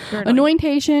 Anointation,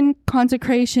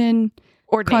 consecration,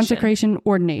 consecration,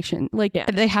 ordination. Like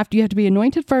you have to be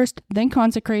anointed first, then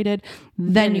consecrated,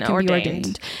 then you can be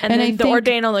ordained. And then the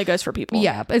ordain only goes for people.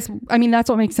 Yeah. That's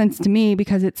what makes sense to me,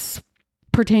 because it's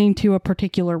pertaining to a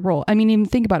particular role. I mean, even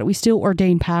think about it. We still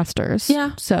ordain pastors.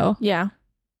 Yeah. So. Yeah.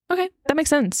 Okay. That makes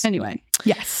sense. Anyway.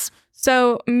 Yes.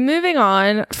 So moving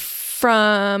on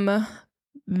from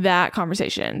that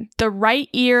conversation, the right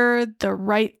ear, the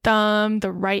right thumb,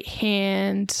 the right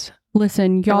hand.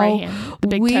 Listen, y'all, right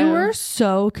hand, we toe. were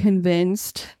so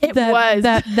convinced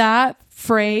that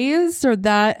phrase, or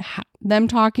that them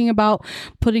talking about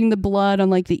putting the blood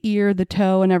on like the ear, the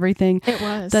toe, and everything. It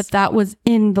was that was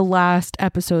in the last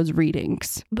episode's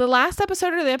readings. The last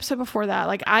episode or the episode before that?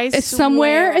 Like it's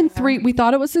somewhere in 3. We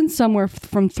thought it was in somewhere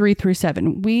from 3 through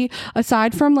 7. We,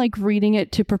 aside from like reading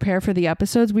it to prepare for the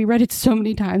episodes, we read it so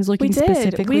many times looking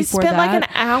specifically for that. We spent like an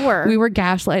hour. We were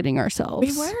gaslighting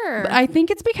ourselves. We were. But I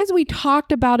think it's because we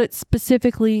talked about it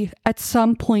specifically at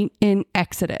some point in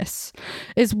Exodus,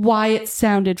 is why it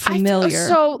sounded familiar.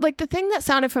 So like the thing that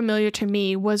sounded familiar to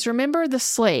me was, remember the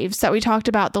slaves that we talked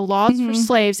about, the laws for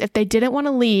slaves. If they didn't want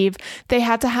to leave, they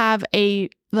had to have a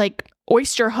like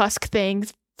oyster husk thing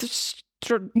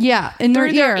in their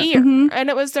ear. And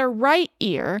it was their right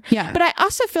ear. Yeah. But I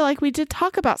also feel like we did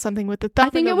talk about something with the thumb. I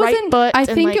think and the right foot. I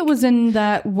think it was in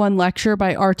that one lecture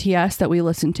by RTS that we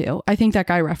listened to. I think that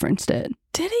guy referenced it.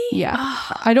 Did he? Yeah.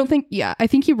 I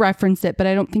think he referenced it, but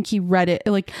I don't think he read it.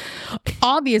 Like,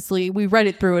 obviously, we read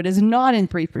it through. It is not in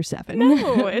 3 through 7.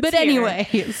 No, it's but here.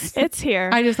 Anyways. It's here.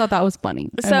 I just thought that was funny.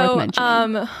 So,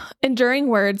 Enduring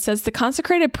Word says the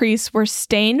consecrated priests were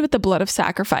stained with the blood of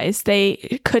sacrifice.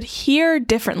 They could hear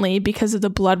differently because of the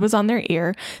blood was on their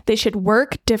ear. They should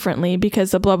work differently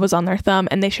because the blood was on their thumb,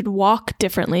 and they should walk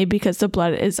differently because the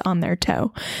blood is on their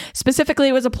toe. Specifically,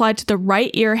 it was applied to the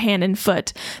right ear, hand, and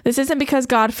foot. This isn't because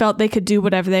God felt they could do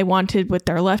whatever they wanted with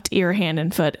their left ear, hand,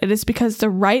 and foot. It is because the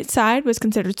right side was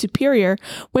considered superior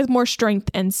with more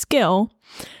strength and skill.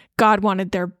 God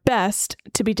wanted their best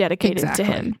to be dedicated to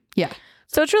him. Yeah.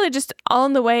 So it's really just all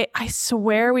in the way. I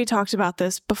swear we talked about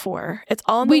this before. It's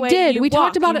all in the way. We did. You we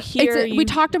walk, talked about it. We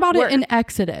talked about work. it in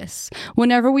Exodus.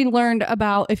 Whenever we learned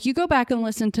about, if you go back and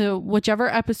listen to whichever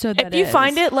episode that is. If you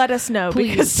find it, let us know.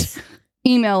 Please. Because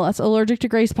email us, Allergic to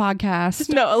Grace podcast.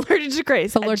 No, Allergic to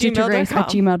Grace. Allergic to Grace at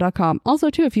gmail.com.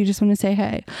 Also, too, if you just want to say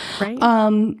hey. Right.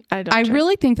 I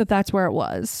really think that that's where it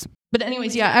was. But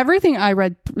anyways, yeah, everything I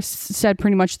read said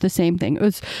pretty much the same thing.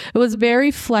 It was very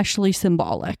fleshly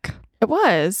symbolic. It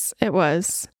was.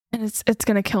 And it's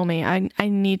going to kill me. I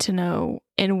need to know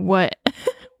in what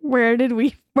where did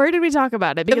we talk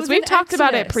about it? Because we've talked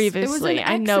about it previously.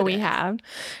 I know we have. Are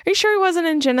you sure it wasn't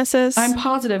in Genesis? I'm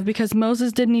positive, because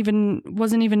Moses didn't even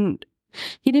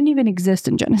exist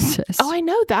in Genesis. Oh, I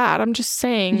know that. I'm just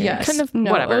saying. Yes.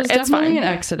 Whatever. It was it's definitely fine. in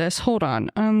Exodus. Hold on.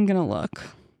 I'm going to look.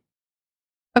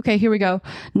 Okay, here we go.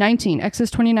 19, Exodus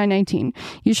 29:19.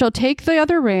 You shall take the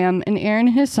other ram, and Aaron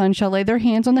and his son shall lay their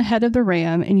hands on the head of the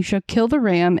ram, and you shall kill the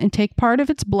ram, and take part of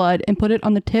its blood, and put it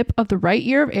on the tip of the right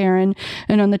ear of Aaron,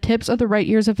 and on the tips of the right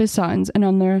ears of his sons, and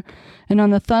on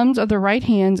the thumbs of their right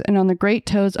hands, and on the great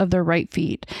toes of their right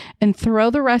feet, and throw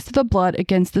the rest of the blood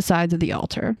against the sides of the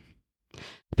altar.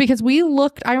 Because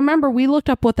I remember we looked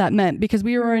up what that meant, because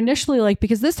we were initially like,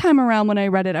 because this time around when I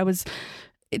read it,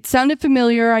 it sounded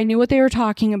familiar. I knew what they were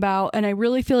talking about. And I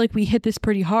really feel like we hit this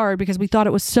pretty hard because we thought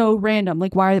it was so random.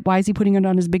 Like, why is he putting it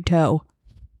on his big toe?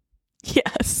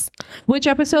 Yes. Which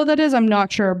episode that is, I'm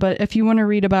not sure. But if you want to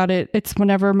read about it, it's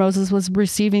whenever Moses was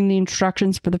receiving the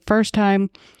instructions for the first time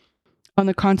on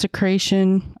the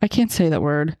consecration. I can't say that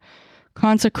word.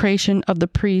 Consecration of the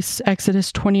priests, Exodus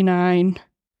 29.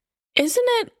 Isn't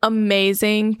it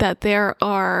amazing that there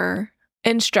are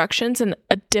instructions in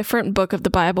a different book of the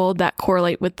Bible that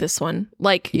correlate with this one?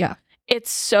 Like, yeah,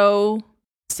 it's so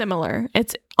similar.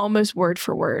 It's almost word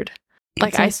for word.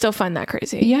 Like, I still find that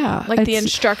crazy. Yeah. Like, the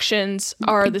instructions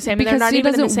are the same, and they're not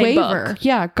even in the same book.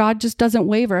 Yeah, God just doesn't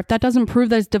waver. If that doesn't prove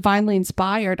that it's divinely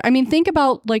inspired. I mean, think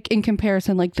about, like, in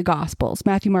comparison, like, the Gospels,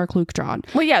 Matthew, Mark, Luke, John.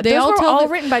 Well, yeah, those were all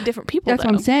written by different people, That's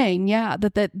what I'm saying, yeah.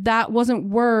 That wasn't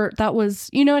word, that was,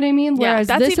 you know what I mean? Whereas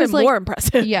that's this even is, like, more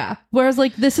impressive. Yeah. Whereas,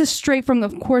 like, this is straight from,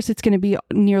 of course, it's going to be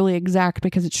nearly exact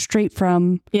because it's straight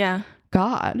from... Yeah.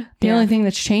 God. The only thing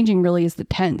that's changing really is the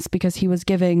tense, because he was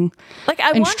giving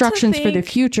instructions for the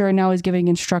future, and now he's giving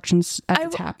instructions as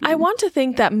it's happening. I want to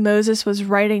think that Moses was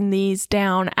writing these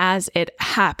down as it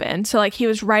happened. So, like, he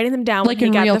was writing them down, like,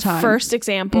 when he got the first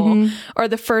example or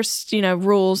the first,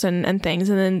 rules and things,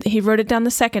 and then he wrote it down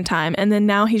the second time, and then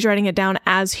now he's writing it down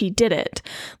as he did it.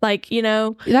 Like,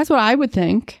 that's what I would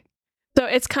think. So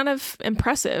it's kind of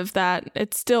impressive that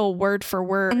it's still word for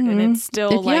word, and it's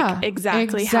still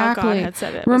exactly how God had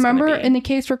said it. Remember in the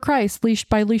case for Christ,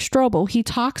 by Lee Strobel, he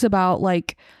talks about,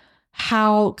 like,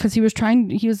 how, because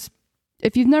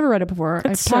if you've never read it before,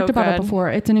 I've talked about it before.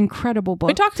 It's an incredible book.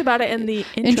 We talked about it in the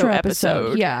intro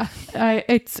episode. Yeah.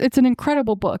 It's an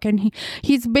incredible book. And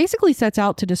he's basically sets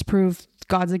out to disprove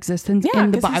God's existence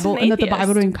in the Bible, and that the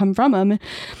Bible didn't come from him. And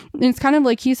it's kind of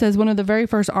like he says, one of the very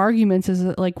first arguments is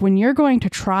that, like, when you're going to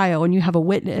trial and you have a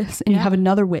witness and you have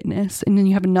another witness and then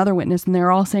you have another witness and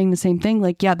they're all saying the same thing,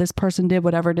 like, yeah, this person did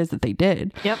whatever it is that they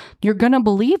did. Yep. You're going to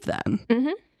believe them.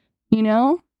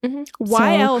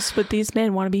 Why else would these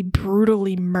men want to be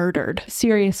brutally murdered?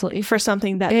 Seriously. For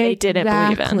something that they didn't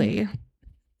believe in.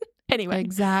 Anyway.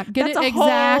 Exactly.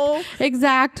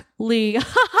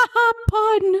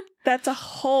 Pun. That's a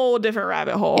whole different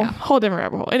rabbit hole. Yeah.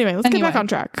 Anyway, let's get back on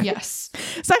track. Yes.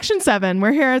 Section 7.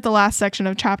 We're here at the last section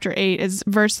of chapter 8 is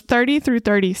verse 30 through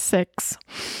 36.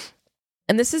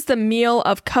 And this is the meal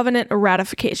of covenant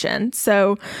ratification.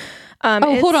 So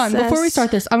hold on. Before we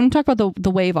start this, I want to talk about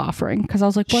the wave offering, because I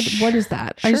was like, what is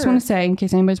that? Sure. I just want to say, in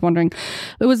case anybody's wondering,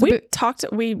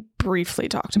 we briefly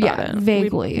talked about it.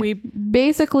 Vaguely. We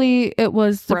basically, it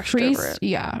was the priest,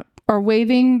 are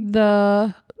waving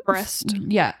the breast,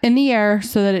 in the air,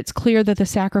 so that it's clear that the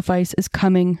sacrifice is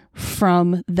coming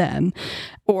from them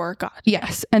or God.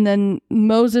 Yes, and then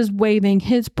Moses waving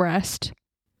his breast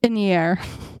in the air.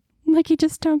 Like, you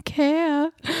just don't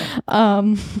care.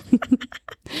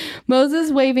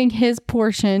 Moses waving his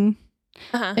portion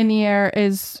in the air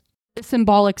is a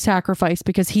symbolic sacrifice,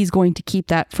 because he's going to keep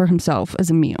that for himself as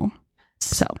a meal.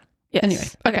 So, anyway.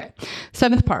 Okay.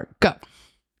 7th part. Go.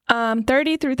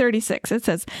 30 through 36, it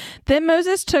says, Then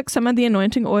Moses took some of the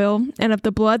anointing oil and of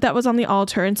the blood that was on the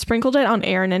altar and sprinkled it on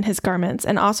Aaron and his garments,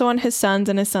 and also on his sons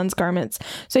and his sons' garments.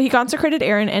 So he consecrated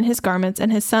Aaron and his garments,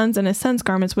 and his sons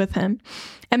garments with him.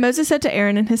 And Moses said to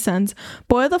Aaron and his sons,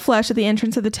 Boil the flesh at the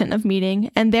entrance of the tent of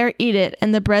meeting, and there eat it,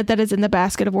 and the bread that is in the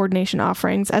basket of ordination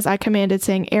offerings, as I commanded,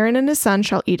 saying, Aaron and his sons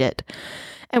shall eat it.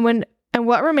 And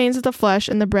what remains of the flesh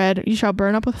and the bread you shall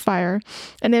burn up with fire,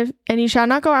 and you shall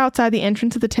not go outside the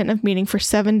entrance of the tent of meeting for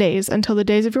 7 days, until the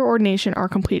days of your ordination are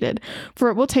completed, for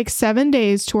it will take 7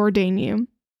 days to ordain you.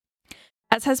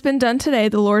 As has been done today,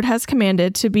 the Lord has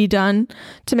commanded to be done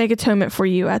to make atonement for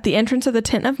you. At the entrance of the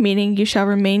tent of meeting you shall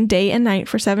remain day and night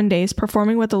for 7 days,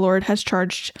 performing what the Lord has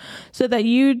charged, so that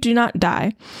you do not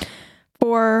die.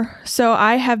 For so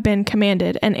I have been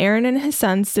commanded, and Aaron and his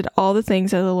sons did all the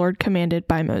things that the Lord commanded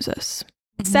by Moses.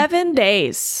 7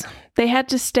 days they had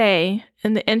to stay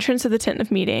in the entrance of the tent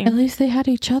of meeting. At least they had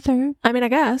each other. I mean, I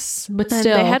guess. But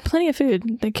still. They had plenty of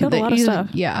food. They killed a lot of stuff.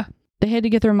 Yeah. They had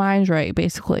to get their minds right,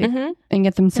 basically, and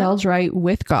get themselves right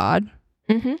with God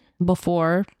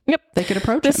before they could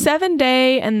approach him. The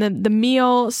 7-day and the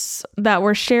meals that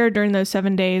were shared during those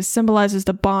 7 days symbolizes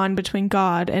the bond between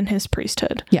God and his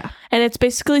priesthood. Yeah. And it's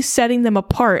basically setting them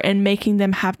apart and making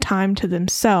them have time to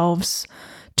themselves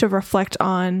to reflect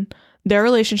on their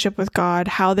relationship with God,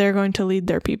 how they're going to lead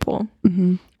their people.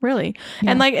 Really.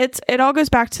 Yeah. And like it all goes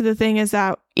back to the thing is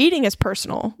that eating is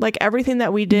personal. Like everything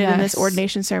that we did in this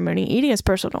ordination ceremony, eating is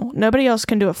personal. Nobody else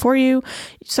can do it for you.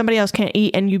 Somebody else can't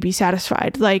eat and you be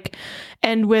satisfied. Like,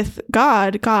 and with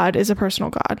God, God is a personal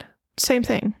God. Same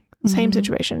thing. Same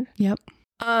situation. Yep.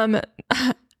 I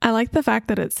like the fact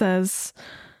that it says,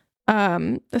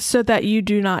 so that you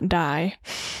do not die.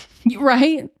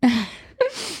 Right?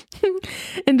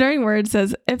 Enduring Word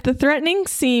says, if the threatening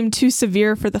seemed too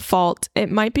severe for the fault, it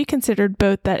might be considered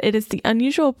both that it is the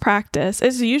usual practice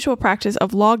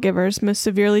of lawgivers most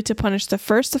severely to punish the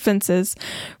first offenses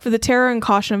for the terror and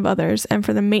caution of others and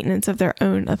for the maintenance of their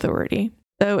own authority.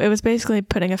 So it was basically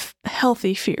putting a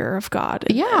healthy fear of God.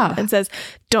 And says,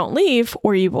 don't leave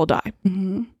or you will die.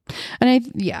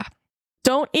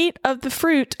 Don't eat of the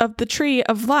fruit of the tree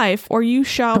of life or you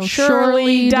shall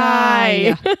surely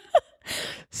die.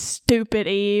 Stupid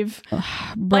Eve.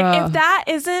 Bruh. Like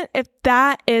if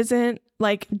that isn't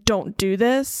like, don't do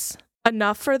this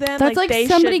enough for them. That's like they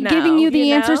somebody should know, giving you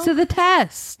the answers know? to the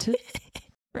test.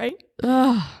 Right?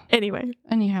 Ugh. Anyway,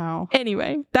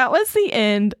 that was the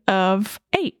end of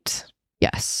 8.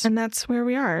 Yes. And that's where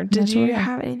we are. Did you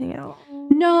have anything else?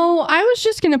 No, I was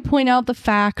just going to point out the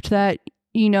fact that,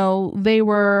 they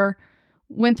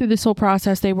went through this whole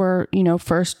process. They were,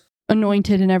 first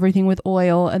anointed and everything with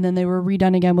oil, and then they were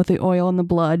redone again with the oil and the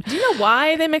blood. Do you know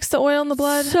why they mixed the oil and the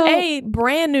blood? So,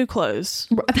 brand new clothes.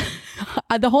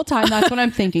 The whole time, that's what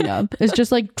I'm thinking of. It's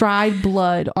just like dried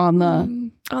blood on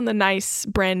the nice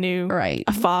brand new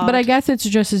ephod. But I guess it's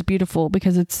just as beautiful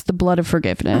because it's the blood of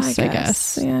forgiveness. I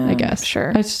guess. Yeah, I guess.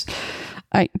 Sure.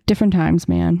 Different times,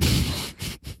 man.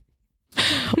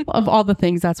 Of all the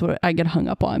things, that's what I get hung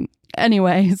up on.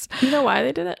 Anyways, you know why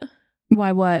they did it?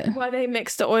 Why what? Why they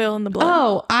mixed the oil and the blood?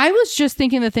 Oh, I was just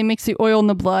thinking that they mixed the oil and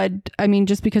the blood. I mean,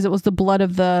 just because it was the blood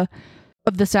of the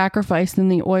sacrifice, then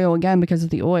the oil again because of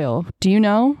the oil. Do you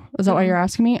know? Is that why you're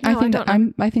asking me?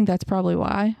 No, I think that's probably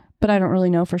why, but I don't really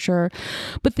know for sure.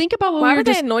 But think about why were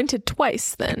they anointed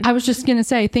twice then? I was just gonna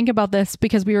say, think about this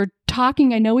because we were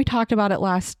talking. I know we talked about it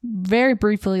very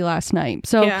briefly last night.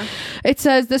 So it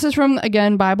says, this is from,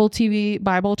 again, Bible TV,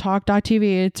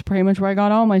 BibleTalk.tv. It's pretty much where I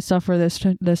got all my stuff for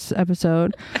this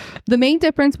episode. The main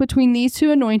difference between these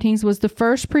two anointings was the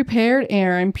first prepared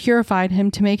Aaron, purified him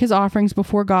to make his offerings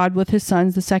before God with his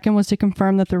sons. The second was to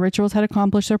confirm that the rituals had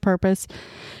accomplished their purpose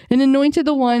and the anointed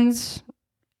ones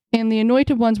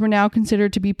were now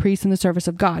considered to be priests in the service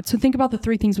of God. So think about the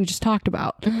 3 things we just talked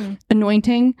about. Mm-hmm.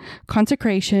 Anointing,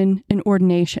 consecration, and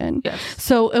ordination. Yes.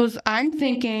 So I'm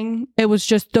thinking it was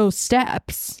just those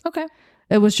steps. Okay.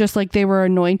 It was just like they were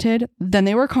anointed, then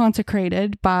they were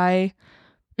consecrated by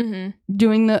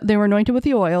they were anointed with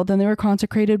the oil, then they were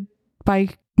consecrated by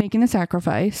making the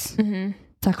sacrifice. Mm-hmm.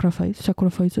 Sacrifices.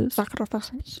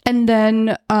 And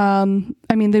then,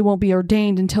 they won't be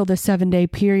ordained until the 7-day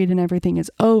period and everything is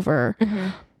over. Mm-hmm.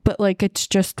 But it's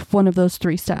just one of those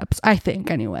 3 steps, I think,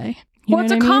 anyway. Well,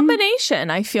 it's a combination,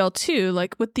 I feel, too.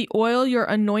 Like with the oil, you're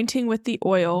anointing with the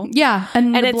oil. Yeah.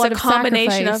 And it's a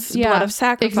combination of blood of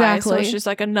sacrifice. Exactly. So it's just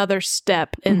like another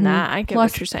step in that. I get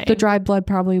what you're saying. The dry blood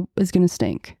probably is going to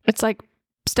stink. It's like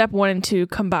step 1 and 2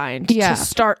 combined to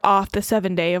start off the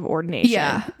 7-day of ordination.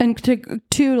 Yeah. And to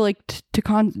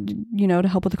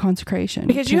help with the consecration.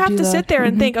 Because you have to sit there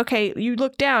and think, okay, you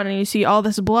look down and you see all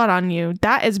this blood on you.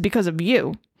 That is because of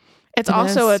you. It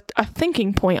also a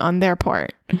thinking point on their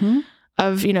part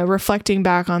of, reflecting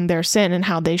back on their sin and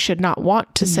how they should not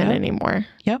want to sin anymore.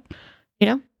 Yep.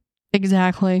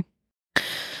 Exactly.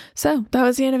 So that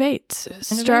was the end of 8.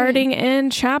 Starting in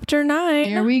chapter 9.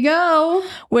 Here we go.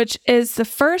 Which is the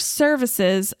first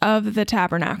services of the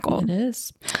tabernacle. It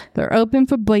is. They're open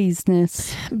for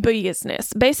business.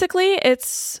 Basically,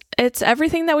 it's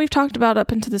everything that we've talked about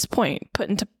up until this point, put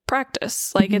into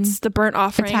practice. Like it's the burnt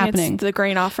offering, it's the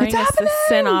grain offering, it's the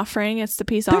sin offering, it's the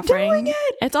peace offering.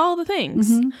 It's all the things.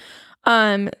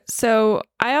 Mm-hmm. So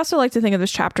I also like to think of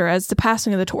this chapter as the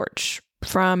passing of the torch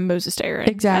from Moses to Aaron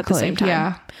at the same time.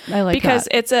 Yeah, I like because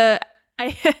that. It's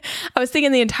I was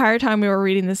thinking the entire time we were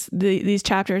reading these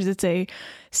chapters, it's a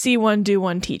see one, do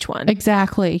one, teach one.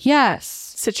 Exactly. Yes.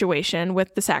 Situation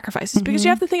with the sacrifices because you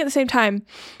have to think at the same time,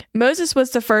 Moses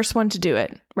was the first one to do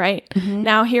it, right? Mm-hmm.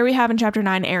 Now here we have in chapter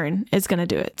 9, Aaron is going to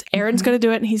do it. Aaron's going to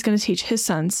do it and he's going to teach his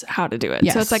sons how to do it.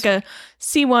 Yes. So it's like a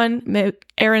see one,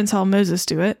 Aaron saw Moses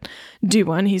do it, do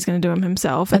one, he's going to do them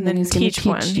himself, and then he's teach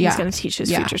one, he's going to teach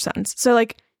his future sons. So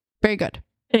very good.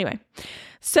 Anyway,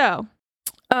 so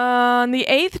on the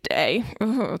 8th day,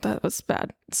 that was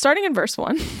bad. Starting in verse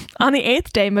 1, on the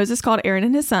 8th day, Moses called Aaron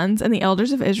and his sons and the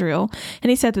elders of Israel, and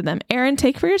he said to them, Aaron,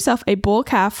 take for yourself a bull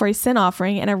calf for a sin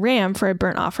offering and a ram for a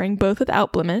burnt offering, both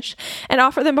without blemish, and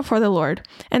offer them before the Lord.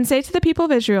 And say to the people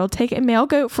of Israel, take a male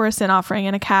goat for a sin offering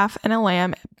and a calf and a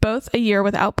lamb, both a year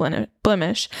without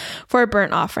blemish, for a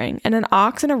burnt offering, and an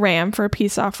ox and a ram for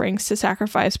peace offerings to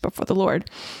sacrifice before the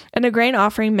Lord, and a grain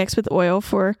offering mixed with oil,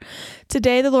 for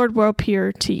today the Lord will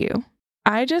appear to you.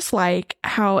 I just like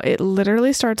how it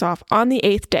literally starts off on the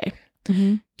 8th day.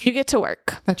 Mm-hmm. You get to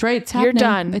work. That's right. It's happening. You're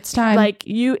done. It's time. Like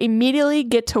you immediately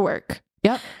get to work.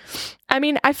 Yep. I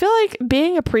mean, I feel like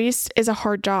being a priest is a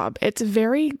hard job. It's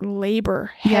very labor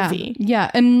heavy.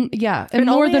 Yeah. And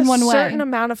more than one way. A certain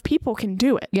amount of people can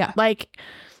do it. Yeah. Like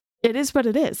it is what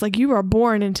it is. Like you are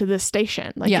born into this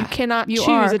station. Like you cannot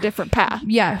choose a different path.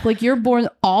 Yeah. Like you're born,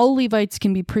 all Levites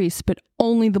can be priests, but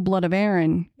only the blood of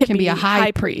Aaron can be a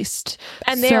high priest.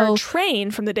 And they are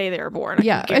trained from the day they were born.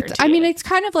 It's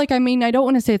kind of like, I don't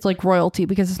want to say it's like royalty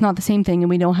because it's not the same thing. And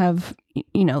we don't have,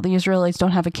 the Israelites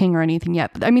don't have a king or anything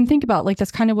yet. But think about like,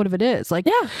 that's kind of what it is. Like,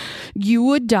 you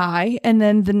would die and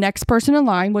then the next person in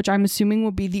line, which I'm assuming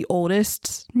would be the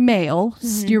oldest male,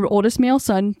 your oldest male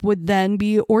son would then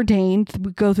be ordained,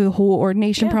 would go through the whole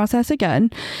ordination process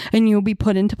again. And you'll be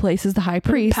put into place as the high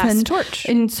priest. Pass the torch.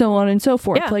 And so on and so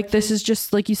forth. Yeah. Like, this is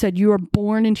just, like you said, you are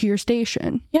born into your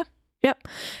station. Yeah. Yep.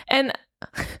 And,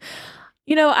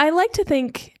 I like to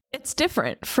think it's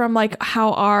different from like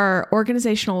how our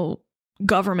organizational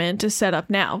government is set up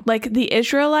now. Like the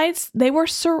Israelites, they were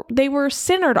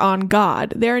centered on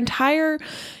God. Their entire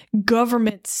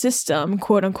government system,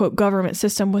 quote unquote government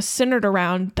system, was centered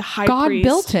around the high priest. God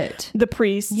built it. The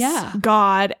priests. Yeah.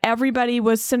 God. Everybody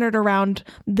was centered around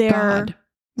their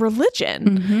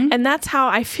religion. And that's how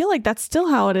I feel like that's still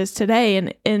how it is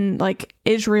today in like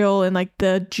Israel and like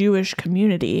the Jewish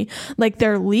community. Like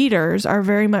their leaders are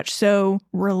very much so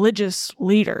religious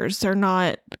leaders. They're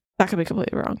not, that could be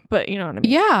completely wrong, but you know what I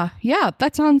mean? Yeah.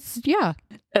 That sounds,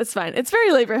 It's fine. It's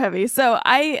very labor heavy. So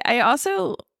I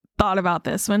also thought about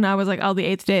this when I was like, the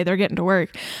 8th day they're getting to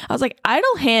work. I was like,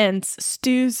 idle hands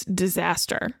stews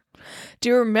disaster. Do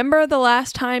you remember the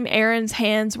last time Aaron's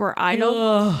hands were idle?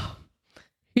 Ugh.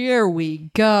 Here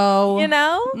we go. Like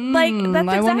that's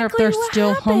exactly I wonder if they're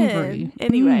still happened. hungry.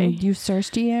 Anyway, you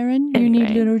thirsty, Aaron? You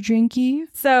need a little drinky?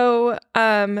 So,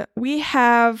 we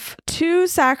have 2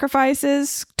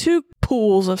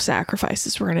 pools of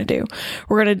sacrifices we're going to do.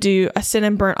 We're going to do a sin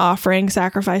and burnt offering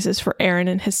sacrifices for Aaron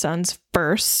and his sons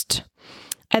first.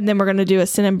 And then we're going to do a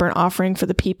sin and burnt offering for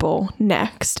the people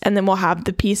next. And then we'll have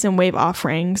the peace and wave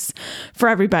offerings for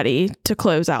everybody to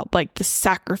close out like the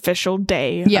sacrificial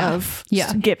day of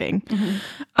giving.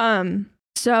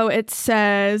 So it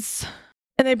says,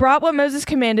 and they brought what Moses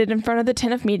commanded in front of the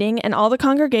tent of meeting, and all the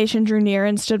congregation drew near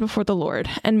and stood before the Lord.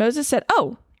 And Moses said,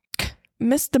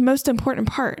 missed the most important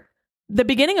part. The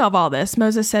beginning of all this,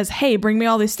 Moses says, hey, bring me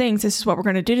all these things. This is what we're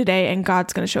going to do today. And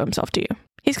God's going to show himself to you.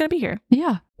 He's going to be here.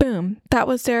 Yeah. Boom. That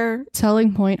was their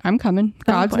selling point. I'm coming.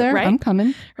 God's there. Right? I'm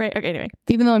coming. Right. Okay. Anyway.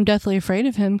 Even though I'm deathly afraid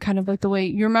of him, kind of like the way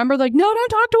you remember, like, no, don't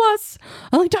talk to us.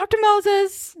 Only talk to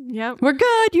Moses. Yep. We're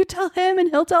good. You tell him and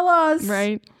he'll tell us.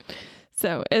 Right.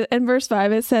 So in verse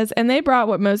 5, it says, and they brought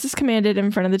what Moses commanded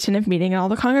in front of the tent of meeting, and all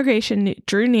the congregation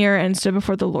drew near and stood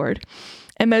before the Lord.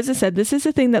 And Moses said, this is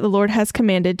the thing that the Lord has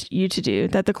commanded you to do,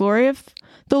 that the glory of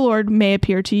the Lord may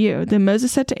appear to you. Then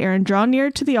Moses said to Aaron, draw near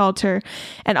to the altar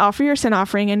and offer your sin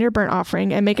offering and your burnt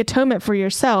offering and make atonement for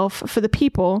yourself, for the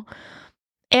people,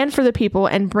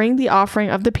 and bring the offering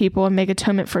of the people and make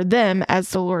atonement for them as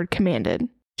the Lord commanded.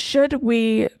 Should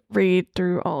we read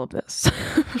through all of this?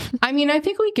 I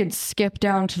think we could skip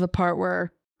down to the part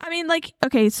where,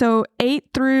 so 8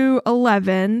 through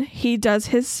 11, he does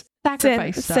his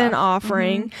sin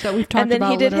offering, that we've talked about, and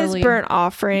then he did his burnt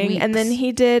offering, and then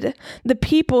he did the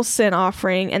people's sin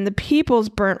offering and the people's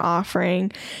burnt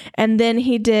offering, and then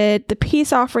he did the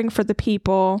peace offering for the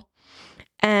people,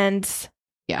 and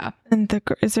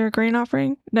is there a grain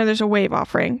offering? No, there's a wave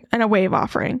offering and a wave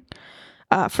offering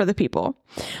for the people.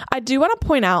 I do want to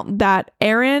point out that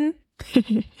Aaron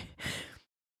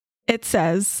it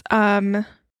says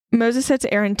Moses said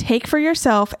to Aaron, take for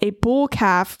yourself a bull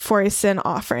calf for a sin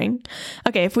offering.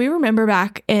 Okay, if we remember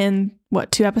back in,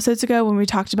 2 episodes ago when we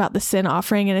talked about the sin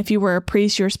offering, and if you were a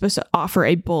priest, you were supposed to offer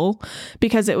a bull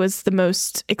because it was the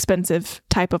most expensive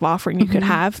type of offering you could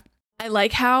have. I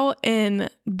like how in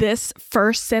this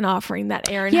first sin offering that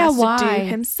Aaron has to do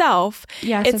himself,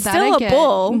 it's still a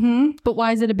bull. But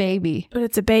why is it a baby? But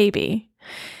it's a baby.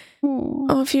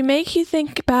 Oh, if you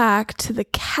think back to the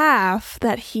calf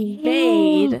that he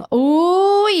made.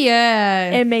 Oh, yeah.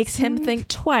 It makes him think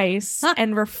twice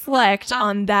and reflect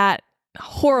on that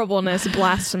horribleness,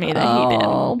 blasphemy that he did.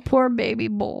 Oh, poor baby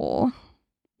bull.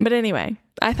 But anyway,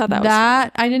 I thought that was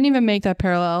fun. I didn't even make that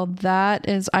parallel. That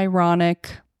is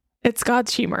ironic. It's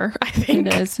God's humor, I think.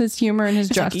 It is. His humor and his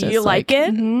justice. You like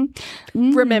it?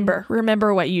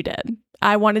 Remember what you did.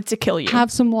 I wanted to kill you.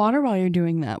 Have some water while you're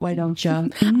doing that. Why don't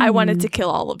you? I wanted to kill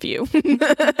all of you.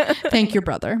 Thank your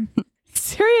brother.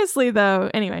 Seriously, though.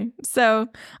 Anyway, so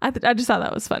I just thought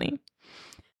that was funny.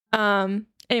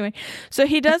 Anyway, so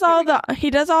he does all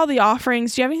the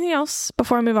offerings. Do you have anything else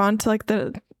before I move on to like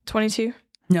the 22?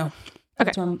 No.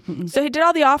 Okay. So he did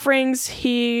all the offerings.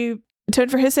 He atoned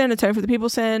for his sin, atoned for the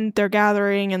people's sin. They're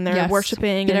gathering and they're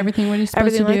worshiping. Did everything what he's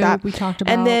supposed to do. Like that. We talked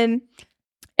about. And then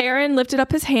Aaron lifted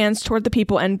up his hands toward the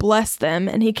people and blessed them,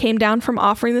 and he came down from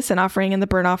offering the sin offering and the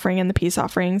burnt offering and the peace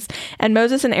offerings. And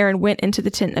Moses and Aaron went into the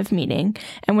tent of meeting.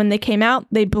 And when they came out,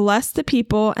 they blessed the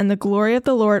people, and the glory of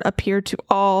the Lord appeared to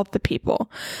all the people.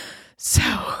 So,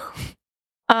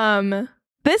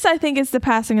 this I think is the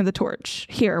passing of the torch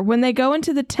here. When they go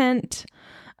into the tent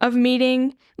of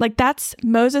meeting, like that's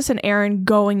Moses and Aaron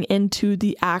going into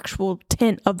the actual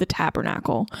tent of the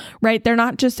tabernacle, right? They're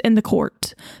not just in the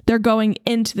court. They're going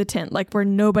into the tent, like where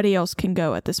nobody else can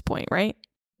go at this point, right?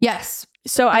 Yes.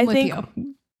 So I think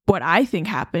what I think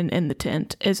happened in the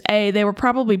tent is they were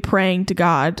probably praying to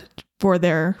God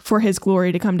for his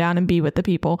glory to come down and be with the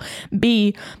people.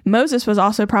 B, Moses was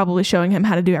also probably showing him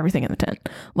how to do everything in the tent,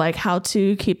 like how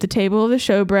to keep the table of the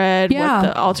showbread, what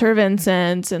the altar of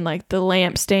incense, and like the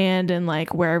lampstand, and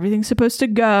like where everything's supposed to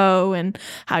go, and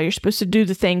how you're supposed to do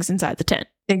the things inside the tent.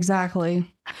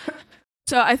 Exactly.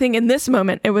 So I think in this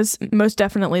moment, it was most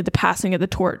definitely the passing of the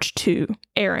torch to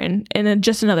Aaron, and then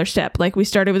just another step. Like we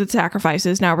started with the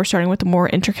sacrifices, now we're starting with the more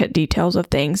intricate details of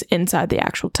things inside the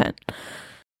actual tent.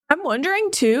 I'm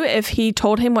wondering, too, if he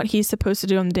told him what he's supposed to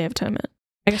do on the Day of Atonement.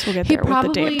 I guess we'll get there with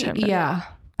the Day of Atonement. Yeah.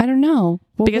 I don't know.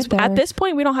 Because at this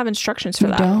point, we don't have instructions for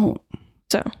that. We don't.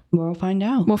 So we'll find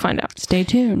out. We'll find out. Stay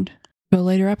tuned. To a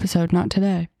later episode, not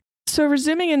today. So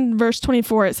resuming in verse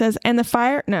 24, it says, and the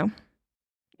fire... No.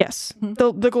 Yes.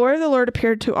 The glory of the Lord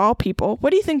appeared to all people.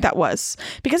 What do you think that was?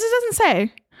 Because it doesn't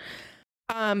say.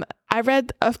 I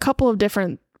read a couple of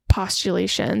different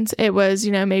postulations. It was,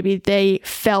 maybe they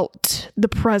felt the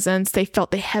presence, they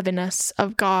felt the heaviness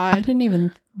of God. I didn't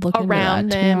even look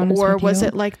around them, or was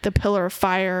it like the pillar of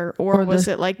fire, or was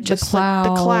it like just like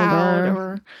the cloud,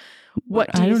 or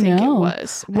what do you think it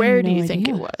was? Where do you think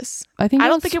it was? I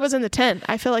don't think it was in the tent.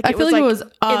 I feel like it was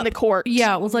up, in the court.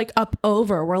 Yeah, it was like up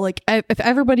over where like if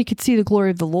everybody could see the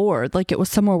glory of the Lord, like it was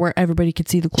somewhere where everybody could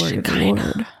see the glory of the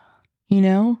Lord.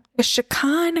 The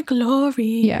Shekinah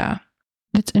glory. Yeah.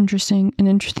 That's interesting. An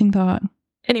interesting thought.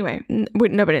 Anyway,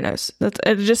 nobody knows.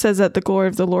 It just says that the glory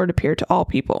of the Lord appeared to all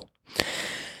people.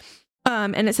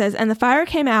 And it says, and the fire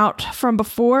came out from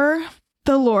before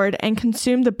the Lord and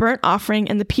consumed the burnt offering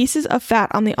and the pieces of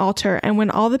fat on the altar. And when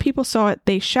all the people saw it,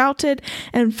 they shouted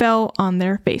and fell on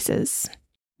their faces.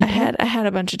 Mm-hmm. I had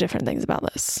a bunch of different things about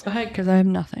this. Go ahead, because I have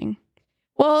nothing.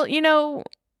 Well,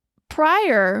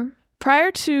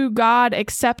 prior to God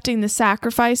accepting the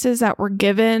sacrifices that were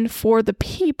given for the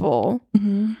people,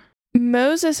 mm-hmm.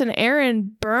 Moses and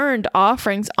Aaron burned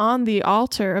offerings on the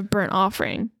altar of burnt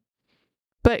offering.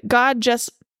 But God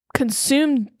just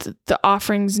consumed the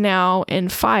offerings now in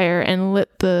fire and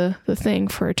lit the thing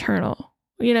for eternal,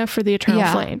 for the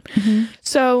eternal flame. Mm-hmm.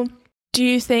 So do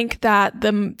you think that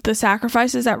the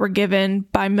sacrifices that were given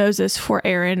by Moses for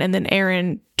Aaron, and then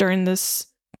Aaron during this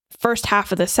first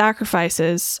half of the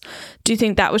sacrifices, do you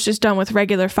think that was just done with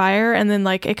regular fire, and then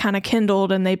like it kind of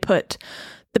kindled and they put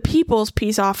the people's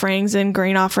peace offerings and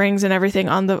grain offerings and everything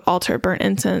on the altar of burnt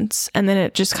incense, and then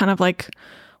it just kind of like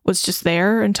was just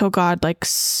there until God like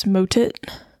smote it?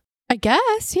 I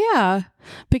guess, yeah,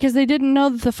 because they didn't know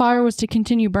that the fire was to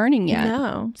continue burning yet.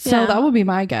 No. So that would be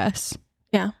my guess.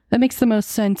 Yeah, that makes the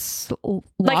most sense logically.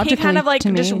 Like he kind of like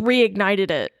just reignited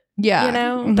it. Yeah.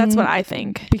 Mm-hmm. That's what I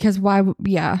think. Because why?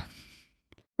 Yeah.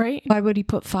 Right? Why would he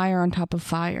put fire on top of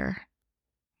fire?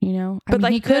 But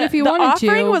like he could if he wanted to.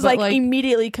 The offering was like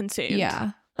immediately consumed.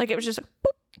 Yeah. Like it was just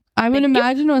boop, I would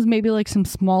imagine it was maybe like some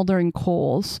smoldering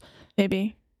coals.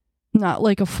 Maybe. Not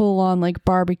like a full on like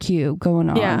barbecue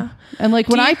going on. Yeah. And like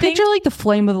when I picture like the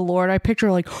flame of the Lord, I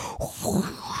picture like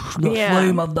the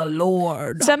flame of the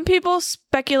Lord. Some people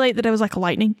speculate that it was like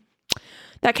lightning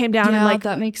that came down and like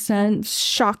that makes sense,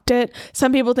 shocked it.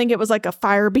 Some people think it was like a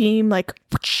fire beam, like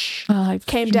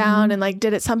came down and like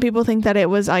did it. Some people think that it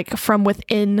was like from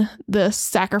within the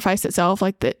sacrifice itself,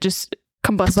 like that just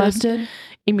combusted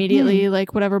immediately,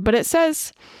 like whatever. But it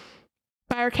says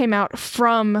fire came out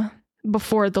from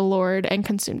before the Lord and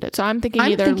consumed it. So I'm thinking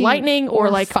either lightning or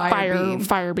like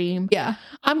fire beam. Yeah.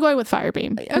 I'm going with fire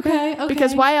beam. Okay.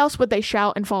 Because why else would they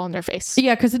shout and fall on their face?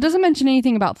 Yeah, because it doesn't mention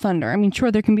anything about thunder. I mean,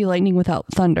 sure, there can be lightning without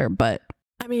thunder, but...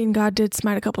 I mean, God did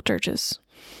smite a couple churches.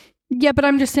 Yeah, but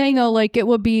I'm just saying, though, like, it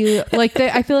would be... like,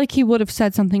 I feel like he would have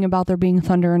said something about there being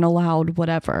thunder and a loud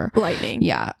whatever. Lightning.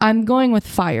 Yeah. I'm going with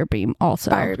fire beam also.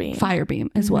 Fire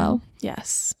beam as well.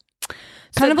 Yes.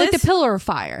 Kind of like the pillar of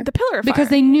fire. The pillar of fire. Because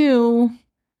they knew...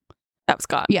 that was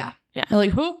God. Yeah. Yeah. They're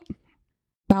like, whoop.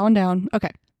 Bowing down. Okay.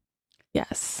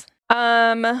 Yes.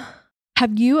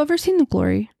 Have you ever seen the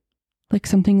glory? Like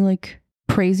something like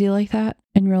crazy like that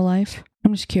in real life?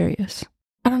 I'm just curious.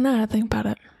 I don't know how to think about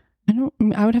it.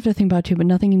 I would have to think about it too, but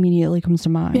nothing immediately comes to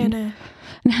mind. Yeah, no.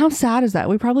 And how sad is that?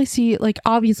 We probably see, like,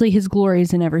 obviously his glory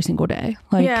is in every single day.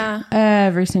 Like,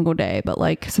 every single day. But,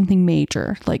 like, something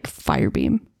major, like fire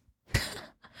beam.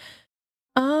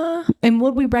 And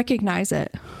would we recognize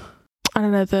it? I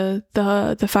don't know.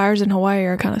 The fires in Hawaii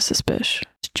are kind of suspicious.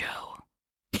 Joe.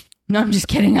 No, I'm just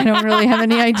kidding. I don't really have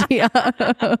any idea.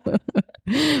 I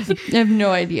have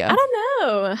no idea. I don't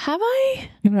know. Have I?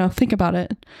 I don't know. Think about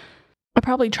it. I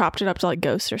probably chopped it up to like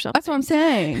ghosts or something. That's what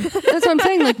I'm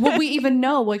saying. Like, would we even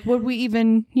know? Like, would we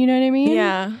even, you know what I mean?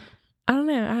 Yeah. I don't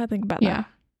know. I had to think about that.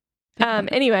 Yeah.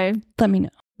 Anyway. Let me know.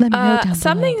 Let me know down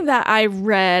something below. that I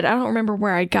read, I don't remember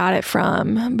where I got it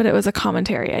from, but it was a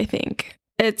commentary, I think.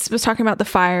 It was talking about the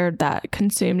fire that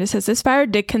consumed. It says, this fire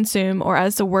did consume, or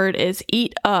as the word is,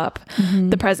 eat up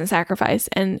the present sacrifice.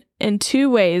 And in two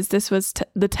ways, this was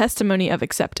the testimony of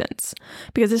acceptance,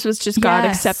 because this was just God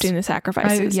accepting the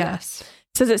sacrifices. Yes.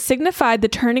 It says it signified the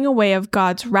turning away of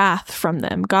God's wrath from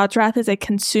them. God's wrath is a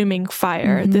consuming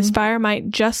fire. This fire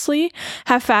might justly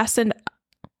have fasted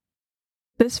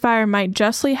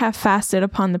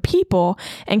upon the people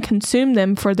and consumed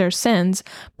them for their sins,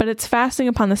 but its fasting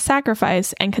upon the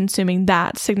sacrifice and consuming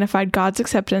that signified God's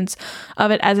acceptance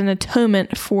of it as an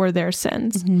atonement for their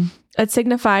sins. It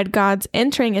signified God's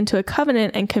entering into a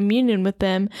covenant and communion with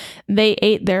them. They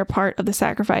ate their part of the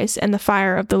sacrifice, and the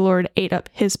fire of the Lord ate up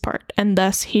his part. And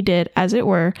thus he did, as it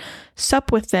were,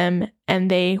 sup with them, and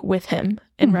they with him,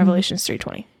 in Revelation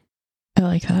 3:20. I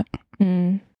like that.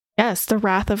 Yes, the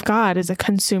wrath of God is a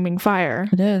consuming fire.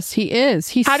 It is. He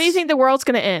is. How do you think the world's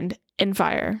going to end? In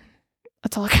fire.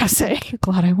 That's all I gotta say.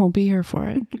 Glad I won't be here for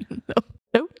it.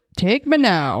 Nope. Take me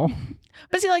now.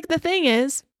 But see, like, the thing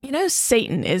is, you know,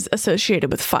 Satan is associated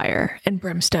with fire and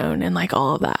brimstone and like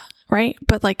all of that, right?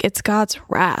 But like, it's God's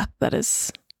wrath that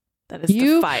is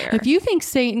the fire. If you think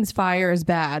Satan's fire is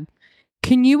bad,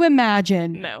 can you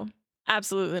imagine? No,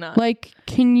 absolutely not. Like,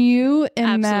 can you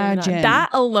imagine that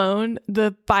alone?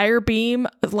 The fire beam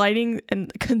lighting and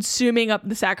consuming up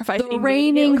the sacrifice, the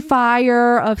raining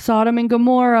fire of Sodom and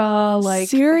Gomorrah. Like,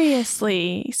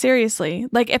 seriously,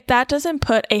 like, if that doesn't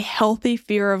put a healthy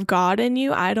fear of God in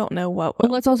you, I don't know what will.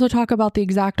 Well, let's also talk about the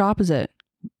exact opposite.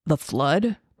 The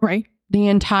flood, right? The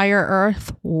entire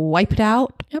earth wiped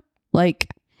out. Yep. Like,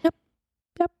 yep.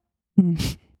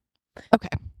 Okay.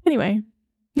 Anyway.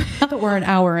 Now that we're an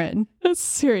hour in.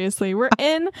 Seriously, we're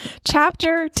in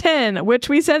chapter 10, which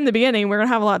we said in the beginning we're going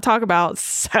to have a lot to talk about.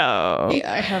 So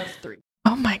yeah, I have 3.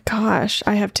 Oh my gosh,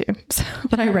 I have 2. So.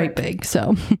 But I write big,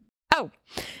 so. Oh,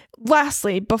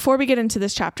 lastly, before we get into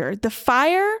this chapter, the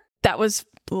fire that was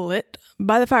lit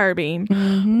by the fire beam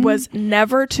was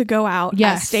never to go out,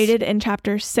 as stated in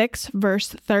chapter 6, verse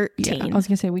 13. Yeah, I was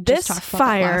going to say, we just talked about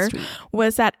that last week.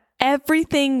 Was that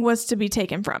everything was to be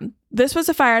taken from. This was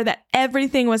a fire that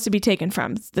everything was to be taken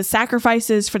from. The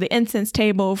sacrifices for the incense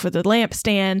table, for the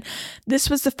lampstand. This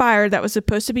was the fire that was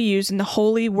supposed to be used in the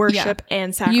holy worship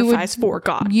and sacrifice for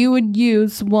God. You would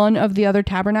use one of the other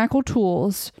tabernacle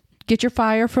tools, get your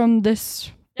fire from this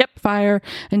fire,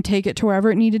 and take it to wherever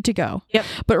it needed to go. Yep.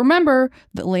 But remember,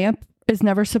 the lamp is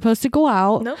never supposed to go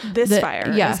out. Nope. This fire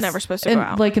is never supposed to go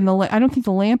out. Like I don't think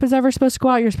the lamp is ever supposed to go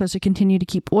out. You're supposed to continue to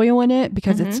keep oil in it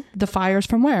because it's the fire's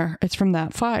from where? It's from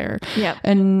that fire. Yep.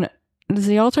 And does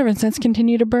the altar of incense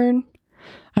continue to burn?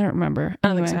 I don't remember. I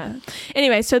don't think so.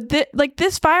 Anyway, so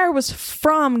this fire was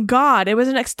from God. It was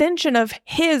an extension of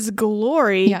his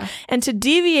glory. Yeah. And to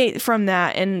deviate from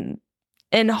that in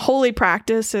holy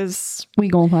practice is... We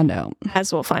gonna find out.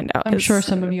 As we'll find out. I'm sure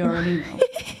some of you already know.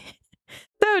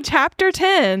 So chapter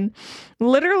 10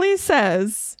 literally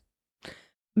says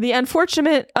the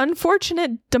unfortunate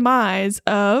demise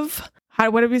of,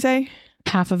 what did we say?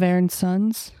 Half of Aaron's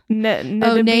sons.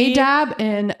 Nadab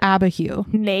and Abihu.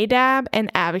 Nadab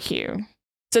and Abihu.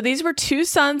 So these were 2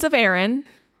 sons of Aaron.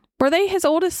 Were they his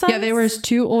oldest sons? Yeah, they were his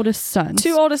 2 oldest sons.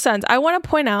 2 oldest sons. I want to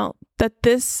point out that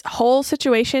this whole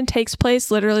situation takes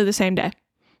place literally the same day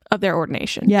of their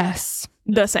ordination. Yes.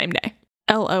 The same day.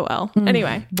 LOL.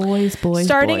 Anyway. Boys.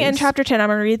 Starting in chapter 10, I'm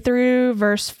going to read through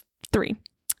verse 3.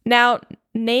 Now,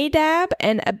 Nadab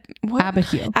and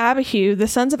Abihu, the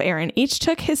sons of Aaron, each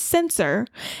took his censer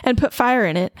and put fire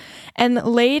in it and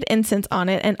laid incense on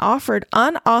it and offered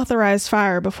unauthorized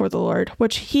fire before the Lord,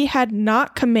 which he had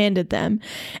not commanded them.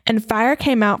 And fire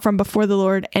came out from before the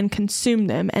Lord and consumed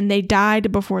them, and they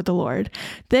died before the Lord.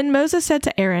 Then Moses said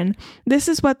to Aaron, "This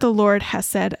is what the Lord has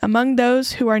said. Among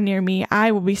those who are near me,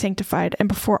 I will be sanctified, and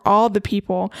before all the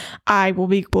people, I will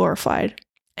be glorified."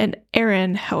 And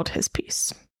Aaron held his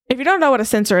peace. If you don't know what a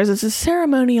censer is, it's a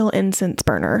ceremonial incense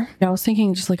burner. Yeah, I was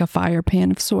thinking just like a fire pan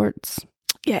of sorts.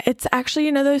 Yeah, it's actually,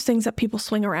 those things that people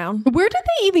swing around. Where did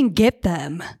they even get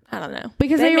them? I don't know.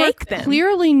 Because they make were them.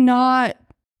 clearly not.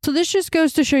 So this just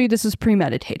goes to show you this is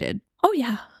premeditated. Oh,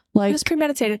 yeah. Like, It was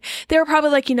premeditated. They were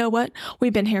probably like, you know what?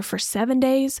 We've been here for 7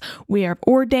 days. We are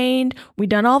ordained. We've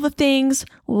done all the things.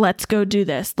 Let's go do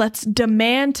this. Let's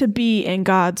demand to be in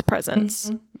God's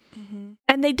presence.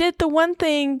 And they did the one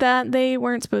thing that they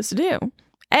weren't supposed to do.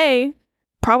 A,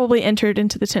 probably entered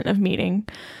into the tent of meeting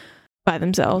by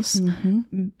themselves.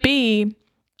 B,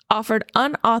 offered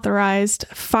unauthorized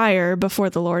fire before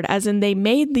the Lord, as in they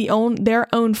made their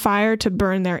own fire to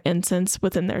burn their incense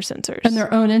within their censers. And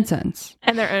their own incense.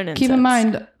 Keep in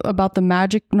mind about the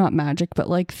not magic, but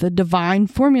like the divine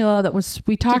formula that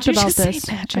we talked Did you about just this.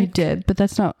 say magic? I did, but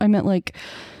that's not, I meant like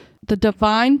the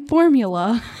divine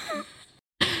formula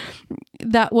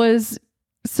that was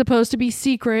supposed to be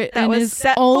secret That and was is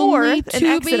set only forth in to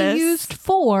Exodus. be used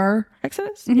for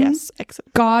Exodus? Mhm. Yes,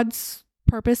 Exodus. God's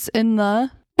purpose in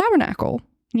the tabernacle,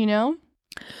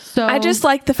 So I just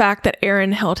like the fact that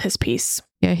Aaron held his peace.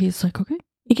 yeah, he's like, okay.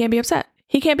 He can't be upset.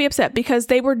 He can't be upset because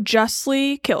they were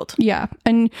justly killed. Yeah.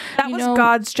 And That was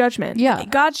God's judgment. Yeah.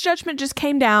 God's judgment just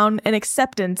came down in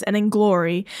acceptance and in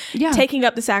glory, yeah. taking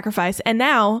up the sacrifice. And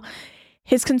now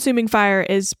his consuming fire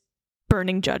is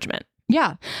burning judgment.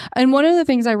 Yeah. And one of the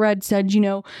things I read said,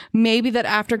 maybe that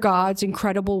after God's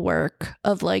incredible work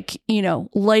of lighting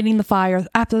the fire,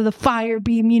 after the fire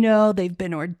beam, they've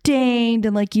been ordained.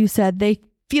 And like you said, they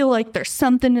feel like there's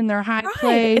something in their high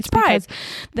place. It's pride. Because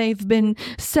they've been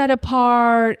set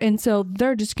apart. And so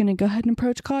they're just going to go ahead and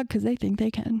approach God because they think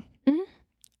they can.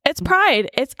 It's pride.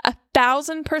 It's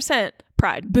 1,000%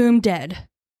 pride. Boom, dead.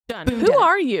 Done. Boom, Who dead.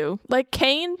 are you? Like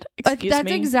Cain? Excuse That's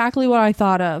me. exactly what I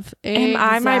thought of. Am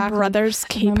I my brother's Am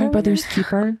I keeper? my brother's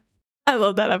keeper? I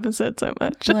love that episode so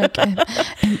much. Like,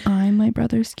 am I my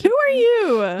brother's keeper? Who are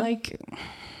you?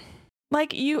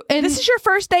 Like you. and This is your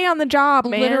first day on the job,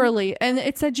 man. literally. And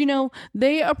it said,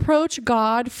 they approach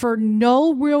God for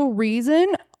no real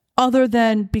reason other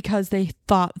than because they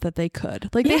thought that they could.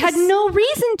 Like, they had Yes. no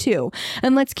reason to.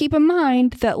 And let's keep in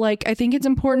mind that, I think it's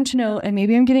important to know, and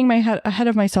maybe I'm getting my head ahead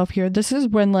of myself here. This is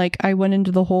when, I went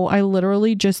into I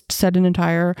literally just said an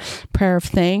entire prayer of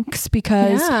thanks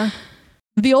because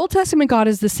the Old Testament God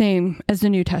is the same as the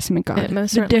New Testament God. It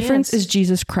most the certainly difference is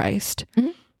Jesus Christ.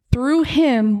 Through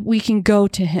him, we can go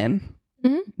to him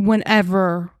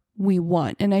whenever we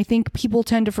want. And I think people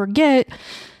tend to forget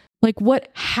what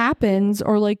happens,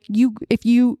 or you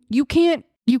can't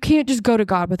just go to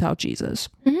God without Jesus,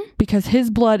 because his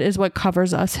blood is what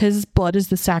covers us. His blood is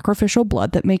the sacrificial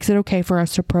blood that makes it okay for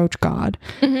us to approach God.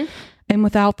 And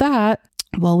without that,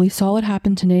 well, we saw what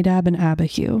happened to Nadab and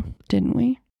Abihu, didn't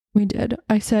we? We did.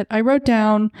 I wrote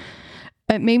down,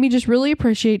 it made me just really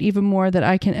appreciate even more that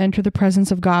I can enter the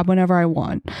presence of God whenever I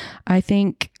want. I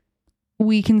think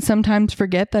we can sometimes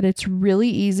forget that it's really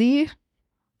easy.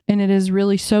 And it is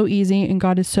really so easy, and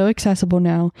God is so accessible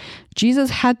now. Jesus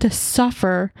had to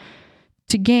suffer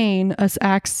to gain us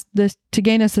this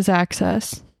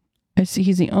access.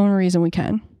 He's the only reason we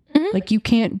can.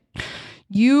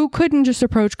 You couldn't just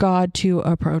approach God to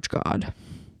approach God.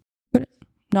 But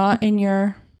not in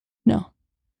your no.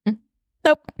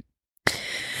 Nope.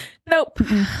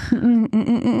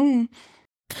 I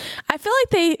feel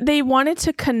like they wanted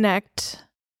to connect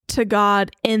to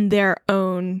God in their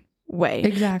own way.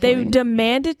 Exactly. They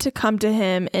demanded to come to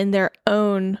him in their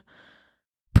own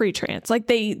pre-trance.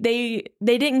 They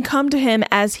didn't come to him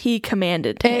as he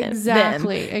commanded him.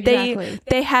 Exactly.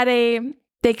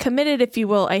 They committed, if you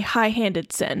will, a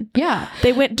high-handed sin. Yeah.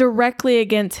 They went directly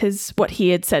against what he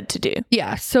had said to do.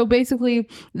 Yeah. So basically,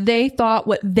 they thought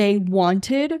what they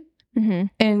wanted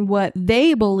and what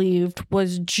they believed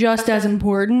was just as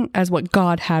important as what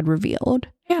God had revealed.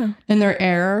 Yeah. And their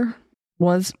error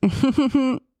was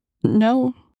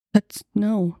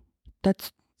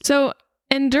That's So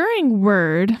enduring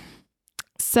word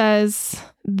says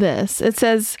this. It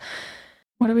says,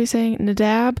 what are we saying?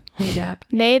 Nadab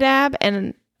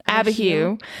and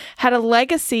Abihu had a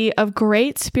legacy of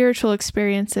great spiritual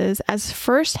experiences as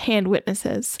first-hand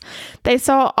witnesses. They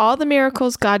saw all the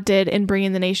miracles God did in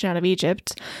bringing the nation out of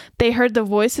Egypt. They heard the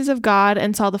voices of God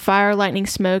and saw the fire, lightning,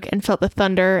 smoke, and felt the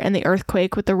thunder and the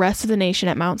earthquake with the rest of the nation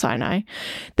at Mount Sinai.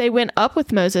 They went up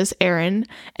with Moses, Aaron,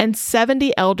 and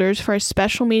 70 elders for a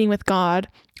special meeting with God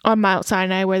on Mount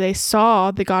Sinai, where they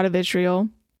saw the God of Israel.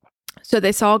 So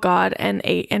they saw God and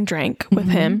ate and drank with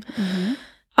him.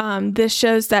 This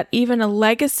shows that even a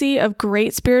legacy of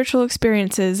great spiritual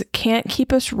experiences can't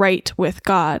keep us right with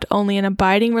God. Only an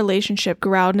abiding relationship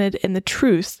grounded in the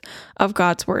truth of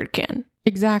God's word can.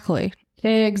 Exactly.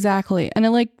 Exactly. And I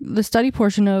like the study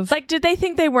portion of Like, did they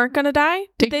think they weren't going to die?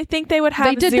 Did they think they would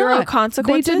have zero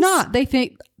consequences? They did not.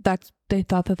 They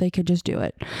thought that they could just do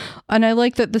it. And I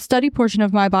like that the study portion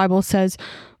of my Bible says,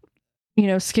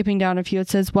 skipping down a few, it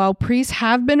says, while priests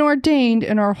have been ordained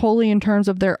and are holy in terms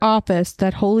of their office,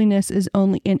 that holiness is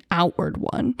only an outward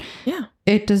one. Yeah.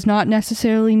 It does not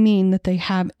necessarily mean that they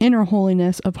have inner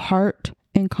holiness of heart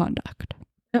and conduct.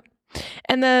 Yep.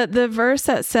 And the verse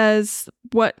that says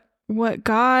what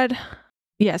God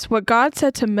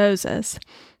said to Moses,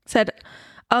 said,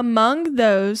 among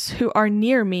those who are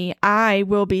near me, I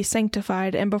will be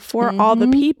sanctified, and before all the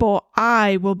people,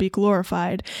 I will be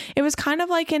glorified. It was kind of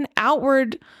like an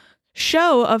outward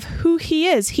show of who he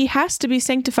is. He has to be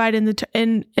sanctified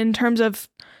in terms of,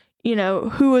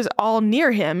 who is all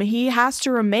near him. He has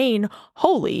to remain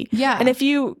holy. Yeah. And if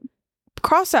you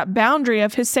cross that boundary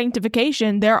of his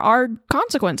sanctification, there are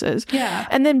consequences. Yeah.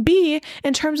 And then B,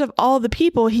 in terms of all the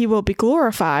people, he will be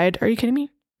glorified. Are you kidding me?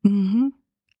 Mm-hmm.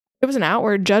 It was an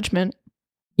outward judgment.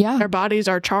 Yeah. Their bodies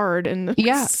are charred in the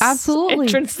absolutely.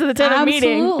 entrance to the tent of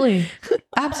meeting.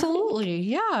 Absolutely.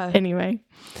 Yeah. Anyway.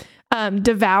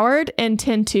 Devoured in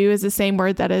 10:2 is the same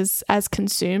word that is as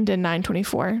consumed in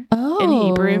 9:24 in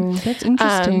Hebrew. That's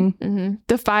interesting.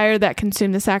 The fire that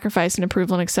consumed the sacrifice and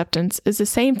approval and acceptance is the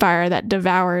same fire that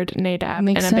devoured Nadab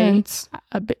Makes and sense.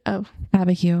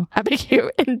 Abihu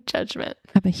in judgment.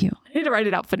 Abihu. I need to write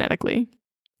it out phonetically.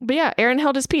 But yeah, Aaron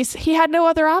held his peace. He had no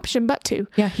other option but to.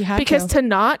 Yeah, he had because to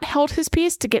not hold his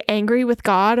peace, to get angry with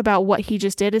God about what he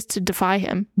just did, is to defy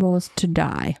him. Well, it's to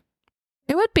die.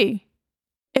 It would be.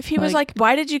 If he was like,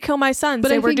 why did you kill my sons?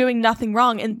 They were doing nothing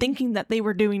wrong, and thinking that they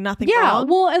were doing nothing wrong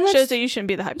shows that you shouldn't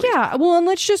be the high priest. Yeah, well, and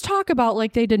let's just talk about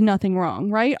they did nothing wrong,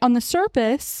 right? On the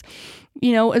surface,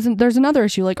 there's another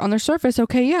issue. Like on the surface,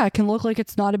 okay, yeah, it can look like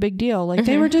it's not a big deal. Like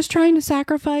they were just trying to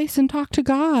sacrifice and talk to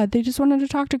God. They just wanted to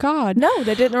talk to God. No,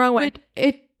 they did it the wrong way.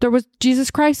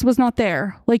 Jesus Christ was not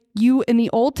there. Like you in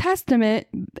the Old Testament,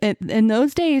 in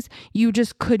those days, you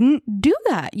just couldn't do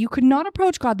that. You could not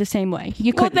approach God the same way.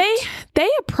 You couldn't. Well, they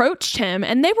approached him,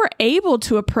 and they were able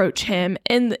to approach him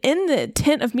in the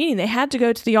tent of meeting. They had to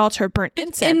go to the altar of burnt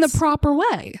incense in the proper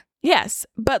way. Yes,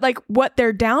 but what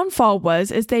their downfall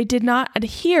is they did not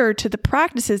adhere to the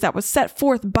practices that was set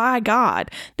forth by God.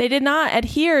 They did not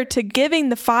adhere to giving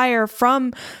the fire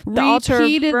from the altar.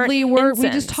 Repeatedly, we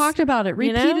just talked about it.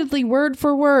 Repeatedly, word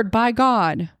for word by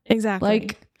God.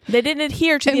 Exactly. They didn't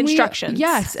adhere to the instructions.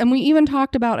 Yes, and we even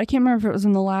talked about, I can't remember if it was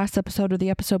in the last episode or the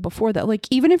episode before that,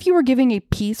 even if you were giving a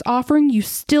peace offering, you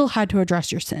still had to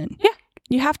address your sin. Yeah,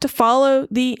 you have to follow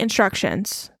the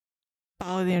instructions.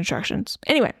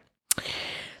 Anyway.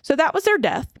 So that was their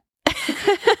death.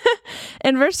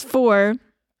 In verse 4.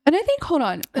 And I think, hold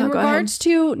on. In regards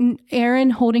to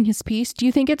Aaron holding his peace, do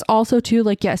you think it's also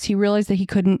too, yes, he realized that he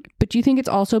couldn't, but do you think it's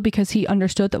also because he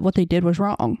understood that what they did was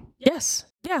wrong? Yes.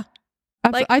 Yeah.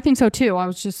 I think so too. I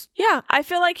was just. Yeah. I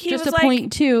feel like he was just a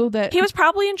point too that. He was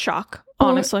probably in shock,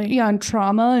 honestly. Yeah. And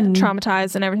trauma and.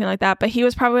 Traumatized and everything like that. But he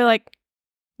was probably like,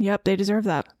 yep, they deserve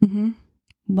that. Mm-hmm.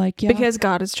 Yeah. Because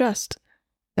God is just.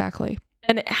 Exactly.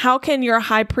 And how can your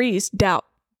high priest doubt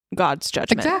God's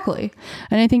judgment? Exactly.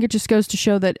 And I think it just goes to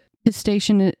show that his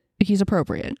station, he's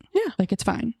appropriate. Yeah. It's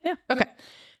fine. Yeah. Okay.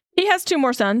 He has 2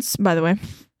 more sons, by the way.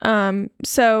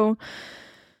 So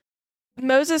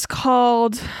Moses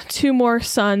called 2 more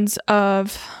sons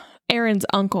of Aaron's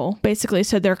uncle, basically,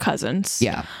 so they're cousins.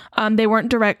 Yeah. They weren't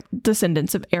direct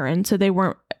descendants of Aaron, so they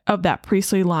weren't of that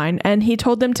priestly line. And he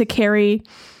told them to carry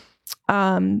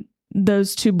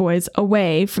those 2 boys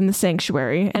away from the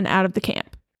sanctuary and out of the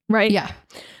camp, right? Yeah.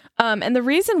 And the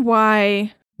reason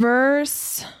why,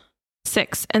 verse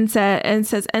 6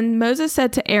 says, and Moses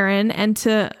said to Aaron and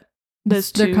to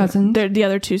those 2 cousins, the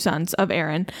other 2 sons of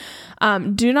Aaron,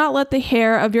 do not let the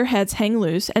hair of your heads hang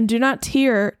loose, and do not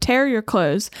tear your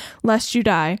clothes, lest you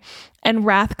die, and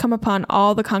wrath come upon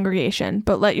all the congregation.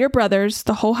 But let your brothers,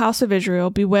 the whole house of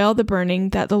Israel, bewail the burning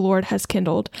that the Lord has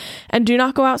kindled. And do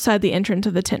not go outside the entrance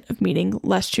of the tent of meeting,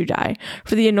 lest you die.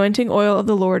 For the anointing oil of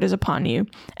the Lord is upon you.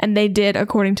 And they did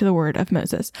according to the word of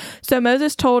Moses. So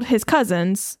Moses told his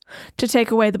cousins to take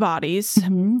away the bodies,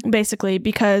 basically,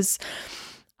 because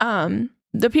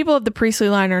the people of the priestly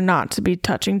line are not to be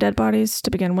touching dead bodies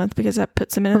to begin with, because that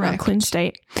puts them in an unclean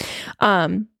state.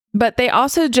 But they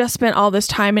also just spent all this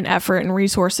time and effort and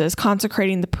resources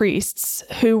consecrating the priests,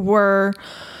 who were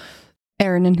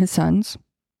Aaron and his sons.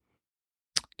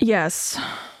 Yes.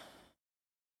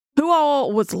 Who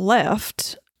all was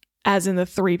left, as in the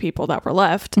 3 people that were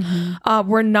left,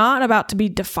 were not about to be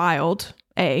defiled,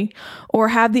 or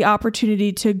have the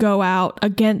opportunity to go out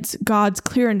against God's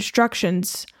clear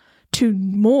instructions to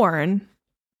mourn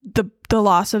the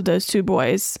loss of those two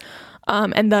boys,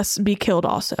 and thus be killed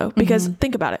also. Because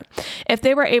think about it. If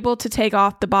they were able to take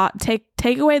off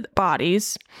take away the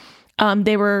bodies,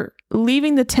 they were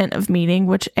leaving the tent of meeting,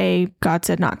 which A, God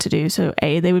said not to do. So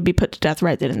A, they would be put to death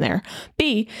right then and there.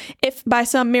 B, if by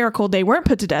some miracle they weren't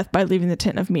put to death by leaving the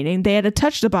tent of meeting, they had to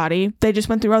touch the body. They just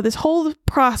went through all this whole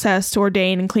process to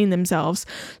ordain and clean themselves.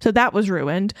 So that was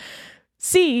ruined.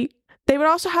 C, they would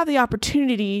also have the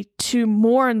opportunity to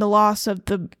mourn the loss of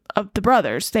the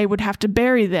brothers. They would have to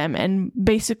bury them and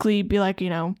basically be like,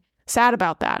 sad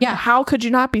about that. Yeah. How could you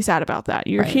not be sad about that?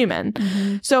 You're human.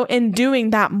 So in doing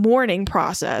that mourning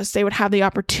process, they would have the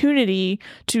opportunity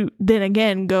to then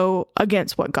again go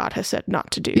against what God has said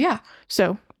not to do. Yeah.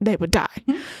 So they would die.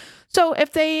 So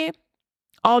if they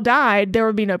all died, there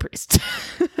would be no priest,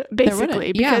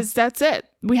 basically, because that's it.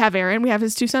 We have Aaron, we have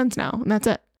his two sons now, and that's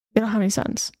it. They don't have any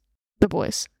sons. The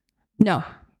boys. No.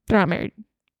 They're not married.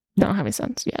 They don't have any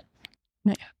sons yet.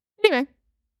 Not yet. Anyway,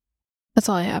 that's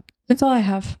all I have. That's all I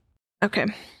have. Okay.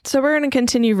 So we're going to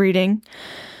continue reading.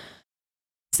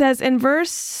 It says in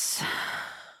verse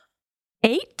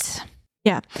 8.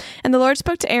 Yeah. And the Lord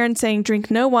spoke to Aaron saying, drink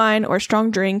no wine or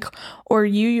strong drink, or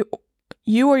you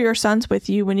or your sons with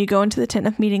you when you go into the tent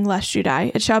of meeting, lest you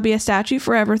die. It shall be a statute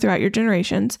forever throughout your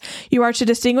generations. You are to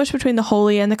distinguish between the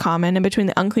holy and the common, and between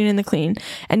the unclean and the clean.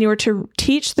 And you are to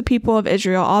teach the people of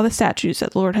Israel all the statutes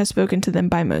that the Lord has spoken to them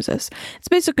by Moses. It's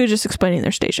basically just explaining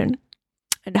their station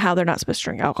and how they're not supposed to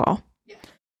drink alcohol. Yeah.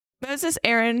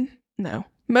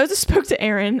 Moses spoke to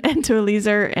Aaron and to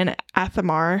Eleazar and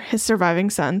Ithamar, his surviving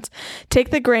sons. Take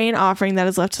the grain offering that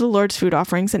is left to the Lord's food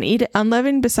offerings and eat it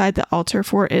unleavened beside the altar,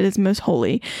 for it is most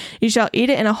holy. You shall eat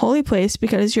it in a holy place,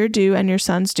 because it is your due and your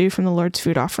sons' due from the Lord's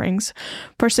food offerings.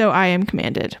 For so I am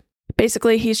commanded.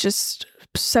 Basically, he's just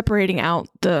separating out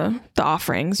the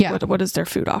offerings. Yeah. What is their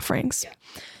food offerings? Yeah.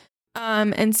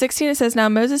 In 16 it says, now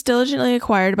Moses diligently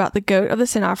inquired about the goat of the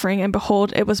sin offering, and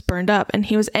behold, it was burned up. And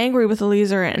he was angry with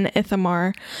Eleazar and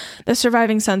Ithamar, the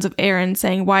surviving sons of Aaron,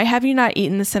 saying, why have you not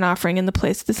eaten the sin offering in the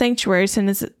place of the sanctuary,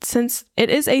 since it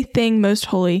is a thing most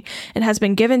holy, and has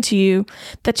been given to you,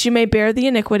 that you may bear the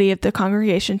iniquity of the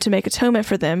congregation to make atonement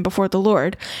for them before the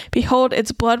Lord? Behold,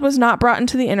 its blood was not brought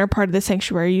into the inner part of the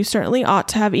sanctuary. You certainly ought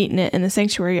to have eaten it in the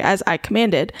sanctuary, as I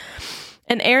commanded.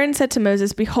 And Aaron said to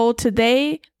Moses, behold,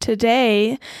 today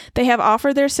they have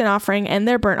offered their sin offering and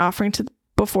their burnt offering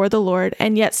before the Lord,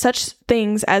 and yet such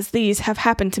things as these have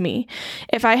happened to me.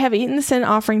 If I have eaten the sin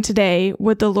offering today,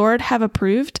 would the Lord have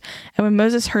approved? And when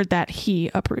Moses heard that, he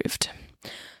approved.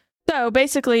 So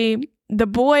basically, the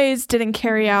boys didn't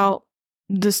carry out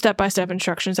the step-by-step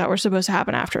instructions that were supposed to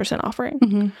happen after a sin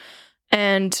offering.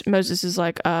 And Moses is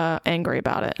like angry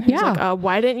about it. He's like,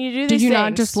 why didn't you do these things? Did you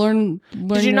not just learn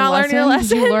Did you not learn your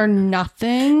lesson? Did you learn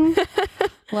nothing?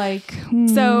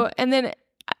 So, and then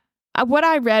what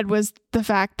I read was the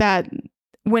fact that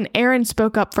when Aaron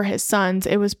spoke up for his sons,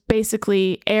 it was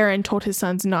basically Aaron told his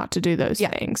sons not to do those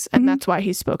things. And that's why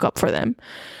he spoke up for them.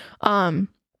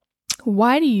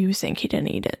 Why do you think he didn't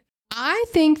eat it? I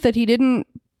think that he didn't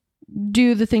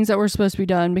do the things that were supposed to be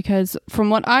done, because from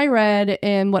what I read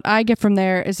and what I get from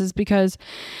there is because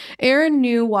Aaron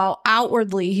knew, while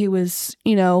outwardly he was,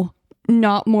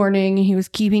 not mourning, he was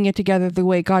keeping it together the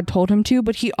way God told him to,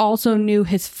 but he also knew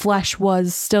his flesh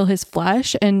was still his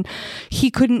flesh, and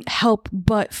he couldn't help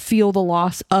but feel the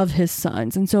loss of his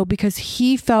sons. And so because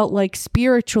he felt like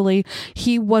spiritually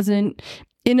he wasn't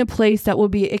in a place that would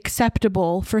be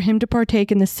acceptable for him to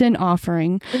partake in the sin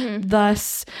offering,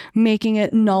 thus making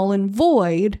it null and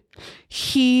void,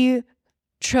 he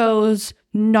chose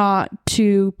not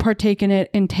to partake in it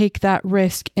and take that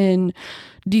risk in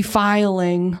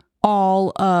defiling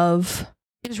all of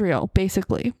Israel,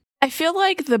 basically. I feel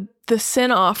like the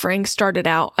sin offering started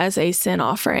out as a sin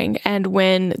offering, and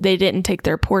when they didn't take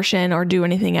their portion or do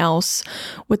anything else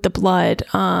with the blood,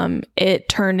 it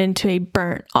turned into a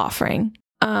burnt offering.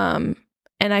 And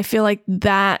I feel like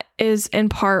that is in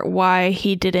part why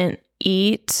he didn't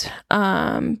eat,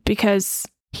 because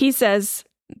he says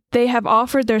they have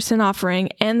offered their sin offering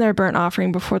and their burnt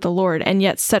offering before the Lord, and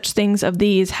yet such things of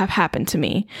these have happened to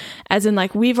me. As in,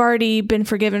 like, we've already been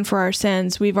forgiven for our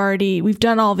sins. We've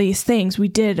done all these things. We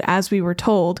did as we were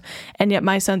told, and yet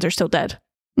my sons are still dead.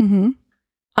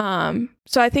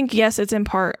 So I think, yes, it's in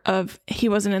part of he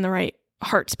wasn't in the right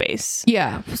heart space.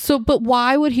 Yeah. So, but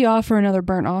why would he offer another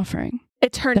burnt offering?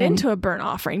 It turned into a burnt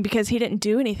offering because he didn't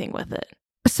do anything with it.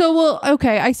 So, well,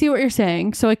 okay, I see what you're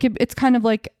saying. So it's kind of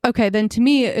like, okay, then to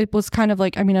me, it was kind of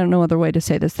like, I mean, I don't know other way to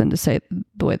say this than to say it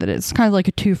the way that it is. It's kind of like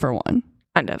a 2-for-1.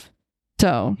 Kind of.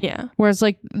 So yeah. Whereas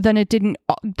like then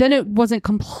it wasn't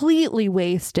completely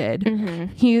wasted.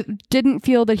 Mm-hmm. He didn't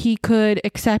feel that he couldn't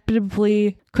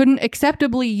acceptably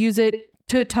use it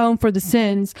to atone for the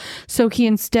sins. So he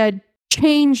instead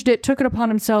changed it, took it upon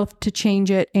himself to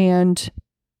change it and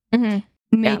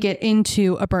make it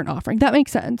into a burnt offering. That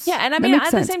makes sense. Yeah, and I mean,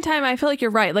 at the same time, I feel like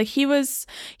you're right. Like he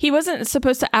wasn't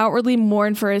supposed to outwardly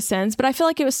mourn for his sins, but I feel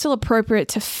like it was still appropriate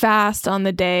to fast on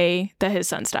the day that his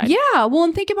sons died. Yeah, well,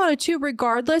 and think about it too,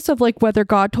 regardless of like whether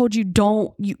God told you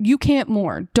you can't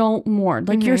mourn, don't mourn.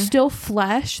 Like you're still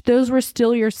flesh. Those were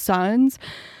still your sons.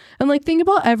 And like think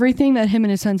about everything that him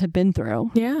and his sons have been through.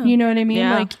 Yeah. You know what I mean?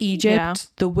 Yeah. Like Egypt,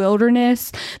 the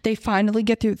wilderness, they finally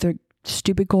get through the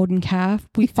stupid golden calf.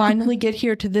 We finally get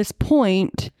here to this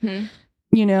point,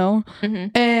 you know?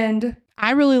 And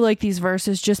I really like these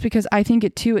verses just because I think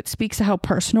it speaks to how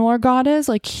personal our God is.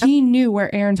 Like he knew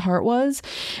where Aaron's heart was.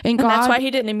 And God, that's why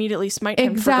he didn't immediately smite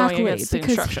him for going against the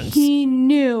instructions. He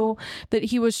knew that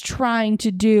he was trying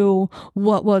to do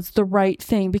what was the right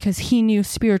thing because he knew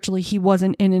spiritually he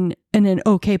wasn't in an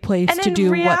okay place to do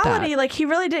what that. And in reality, like he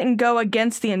really didn't go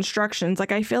against the instructions.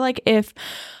 Like I feel like if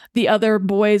the other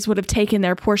boys would have taken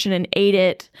their portion and ate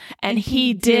it and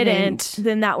he didn't,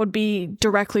 then that would be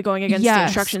directly going against the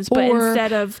instructions. But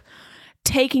instead of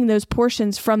taking those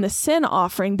portions from the sin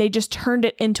offering, they just turned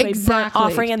it into a burnt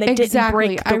offering and they didn't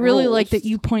break the I really rules. like that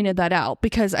you pointed that out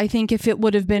because I think if it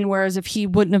would have been, whereas if he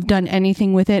wouldn't have done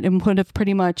anything with it and would have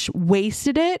pretty much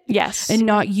wasted it and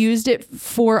not used it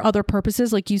for other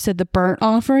purposes, like you said, the burnt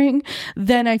offering,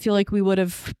 then I feel like he would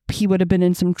have been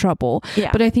in some trouble.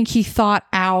 Yeah. But I think he thought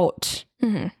out,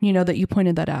 you know, that you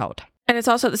pointed that out. And it's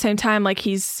also at the same time, like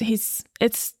it's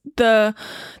the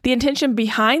intention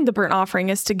behind the burnt offering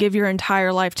is to give your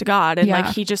entire life to God. And like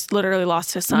he just literally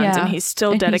lost his sons and he's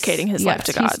still dedicating his life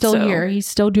to God. He's still here. He's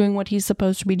still doing what he's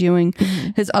supposed to be doing.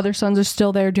 His other sons are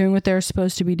still there doing what they're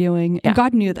supposed to be doing. And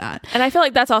God knew that. And I feel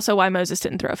like that's also why Moses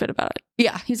didn't throw a fit about it.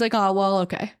 Yeah. He's like, oh, well,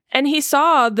 okay. And he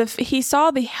saw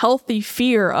the healthy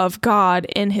fear of God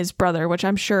in his brother, which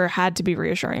I'm sure had to be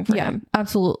reassuring for him.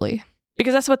 Absolutely.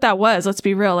 Because that's what that was. Let's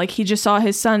be real. Like he just saw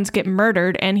his sons get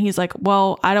murdered and he's like,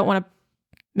 well, I don't want to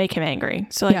make him angry.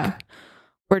 So like,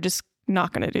 we're just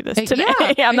not going to do this today.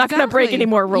 Yeah, I'm not going to break any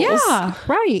more rules. Yeah,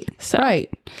 right. So.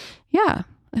 Right. Yeah.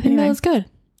 I think that was good.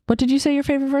 What did you say your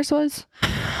favorite verse was?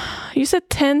 You said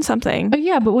 10 something. Oh,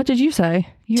 yeah. But what did you say?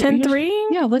 10:3?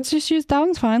 Yeah. Let's just use that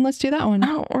one's fine. Let's do that one.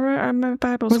 Oh, or my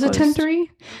Bible's Was closed. it 10:3?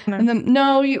 No. And then,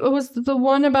 no, it was the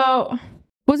one about...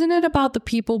 Wasn't it about the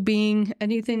people being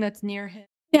anything that's near him?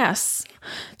 Yes.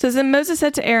 It says, and Moses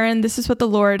said to Aaron, this is what the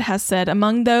Lord has said.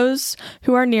 Among those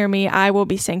who are near me, I will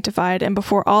be sanctified, and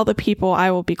before all the people,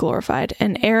 I will be glorified.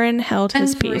 And Aaron held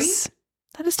his peace.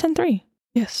 That is 10:3.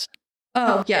 Yes.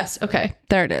 Oh, yes. Okay.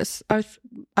 There it is.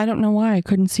 I don't know why I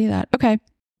couldn't see that. Okay.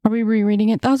 Are we rereading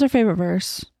it? That was our favorite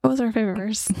verse. What was our favorite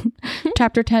verse?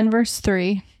 Chapter 10, verse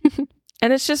 3.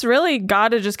 And it's just really,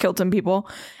 God had just killed some people.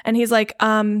 And he's like,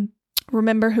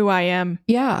 remember who I am.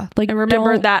 Yeah. Like, and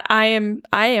remember that I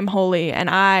am holy and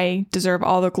I deserve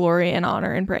all the glory and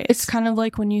honor and praise. It's kind of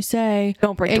like when you say,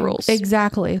 don't break the rules.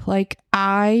 Exactly. Like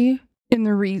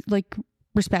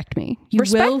respect me. You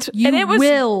respect.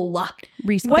 will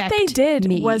respect what they did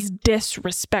me. Was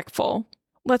disrespectful.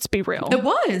 Let's be real. It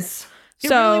was. It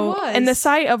so really was. In the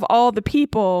sight of all the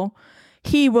people,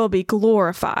 he will be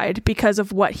glorified because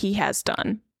of what he has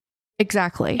done.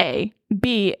 Exactly. A.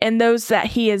 B. And those that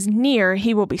he is near,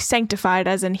 he will be sanctified,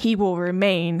 as in he will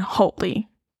remain holy.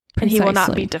 Precisely. And he will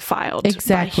not be defiled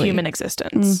by human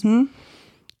existence.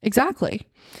 Exactly.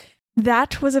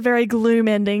 That was a very gloom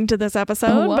ending to this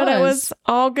episode, but it was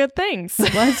all good things.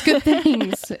 It was good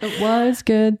things. It was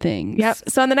good things. Yep.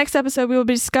 So in the next episode, we will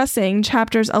be discussing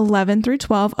chapters 11 through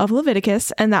 12 of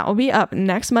Leviticus, and that will be up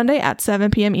next Monday at 7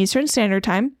 p.m. Eastern Standard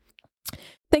Time.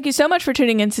 Thank you so much for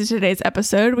tuning into today's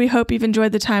episode. We hope you've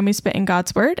enjoyed the time we spent in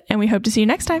God's Word, and we hope to see you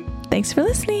next time. Thanks for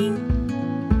listening.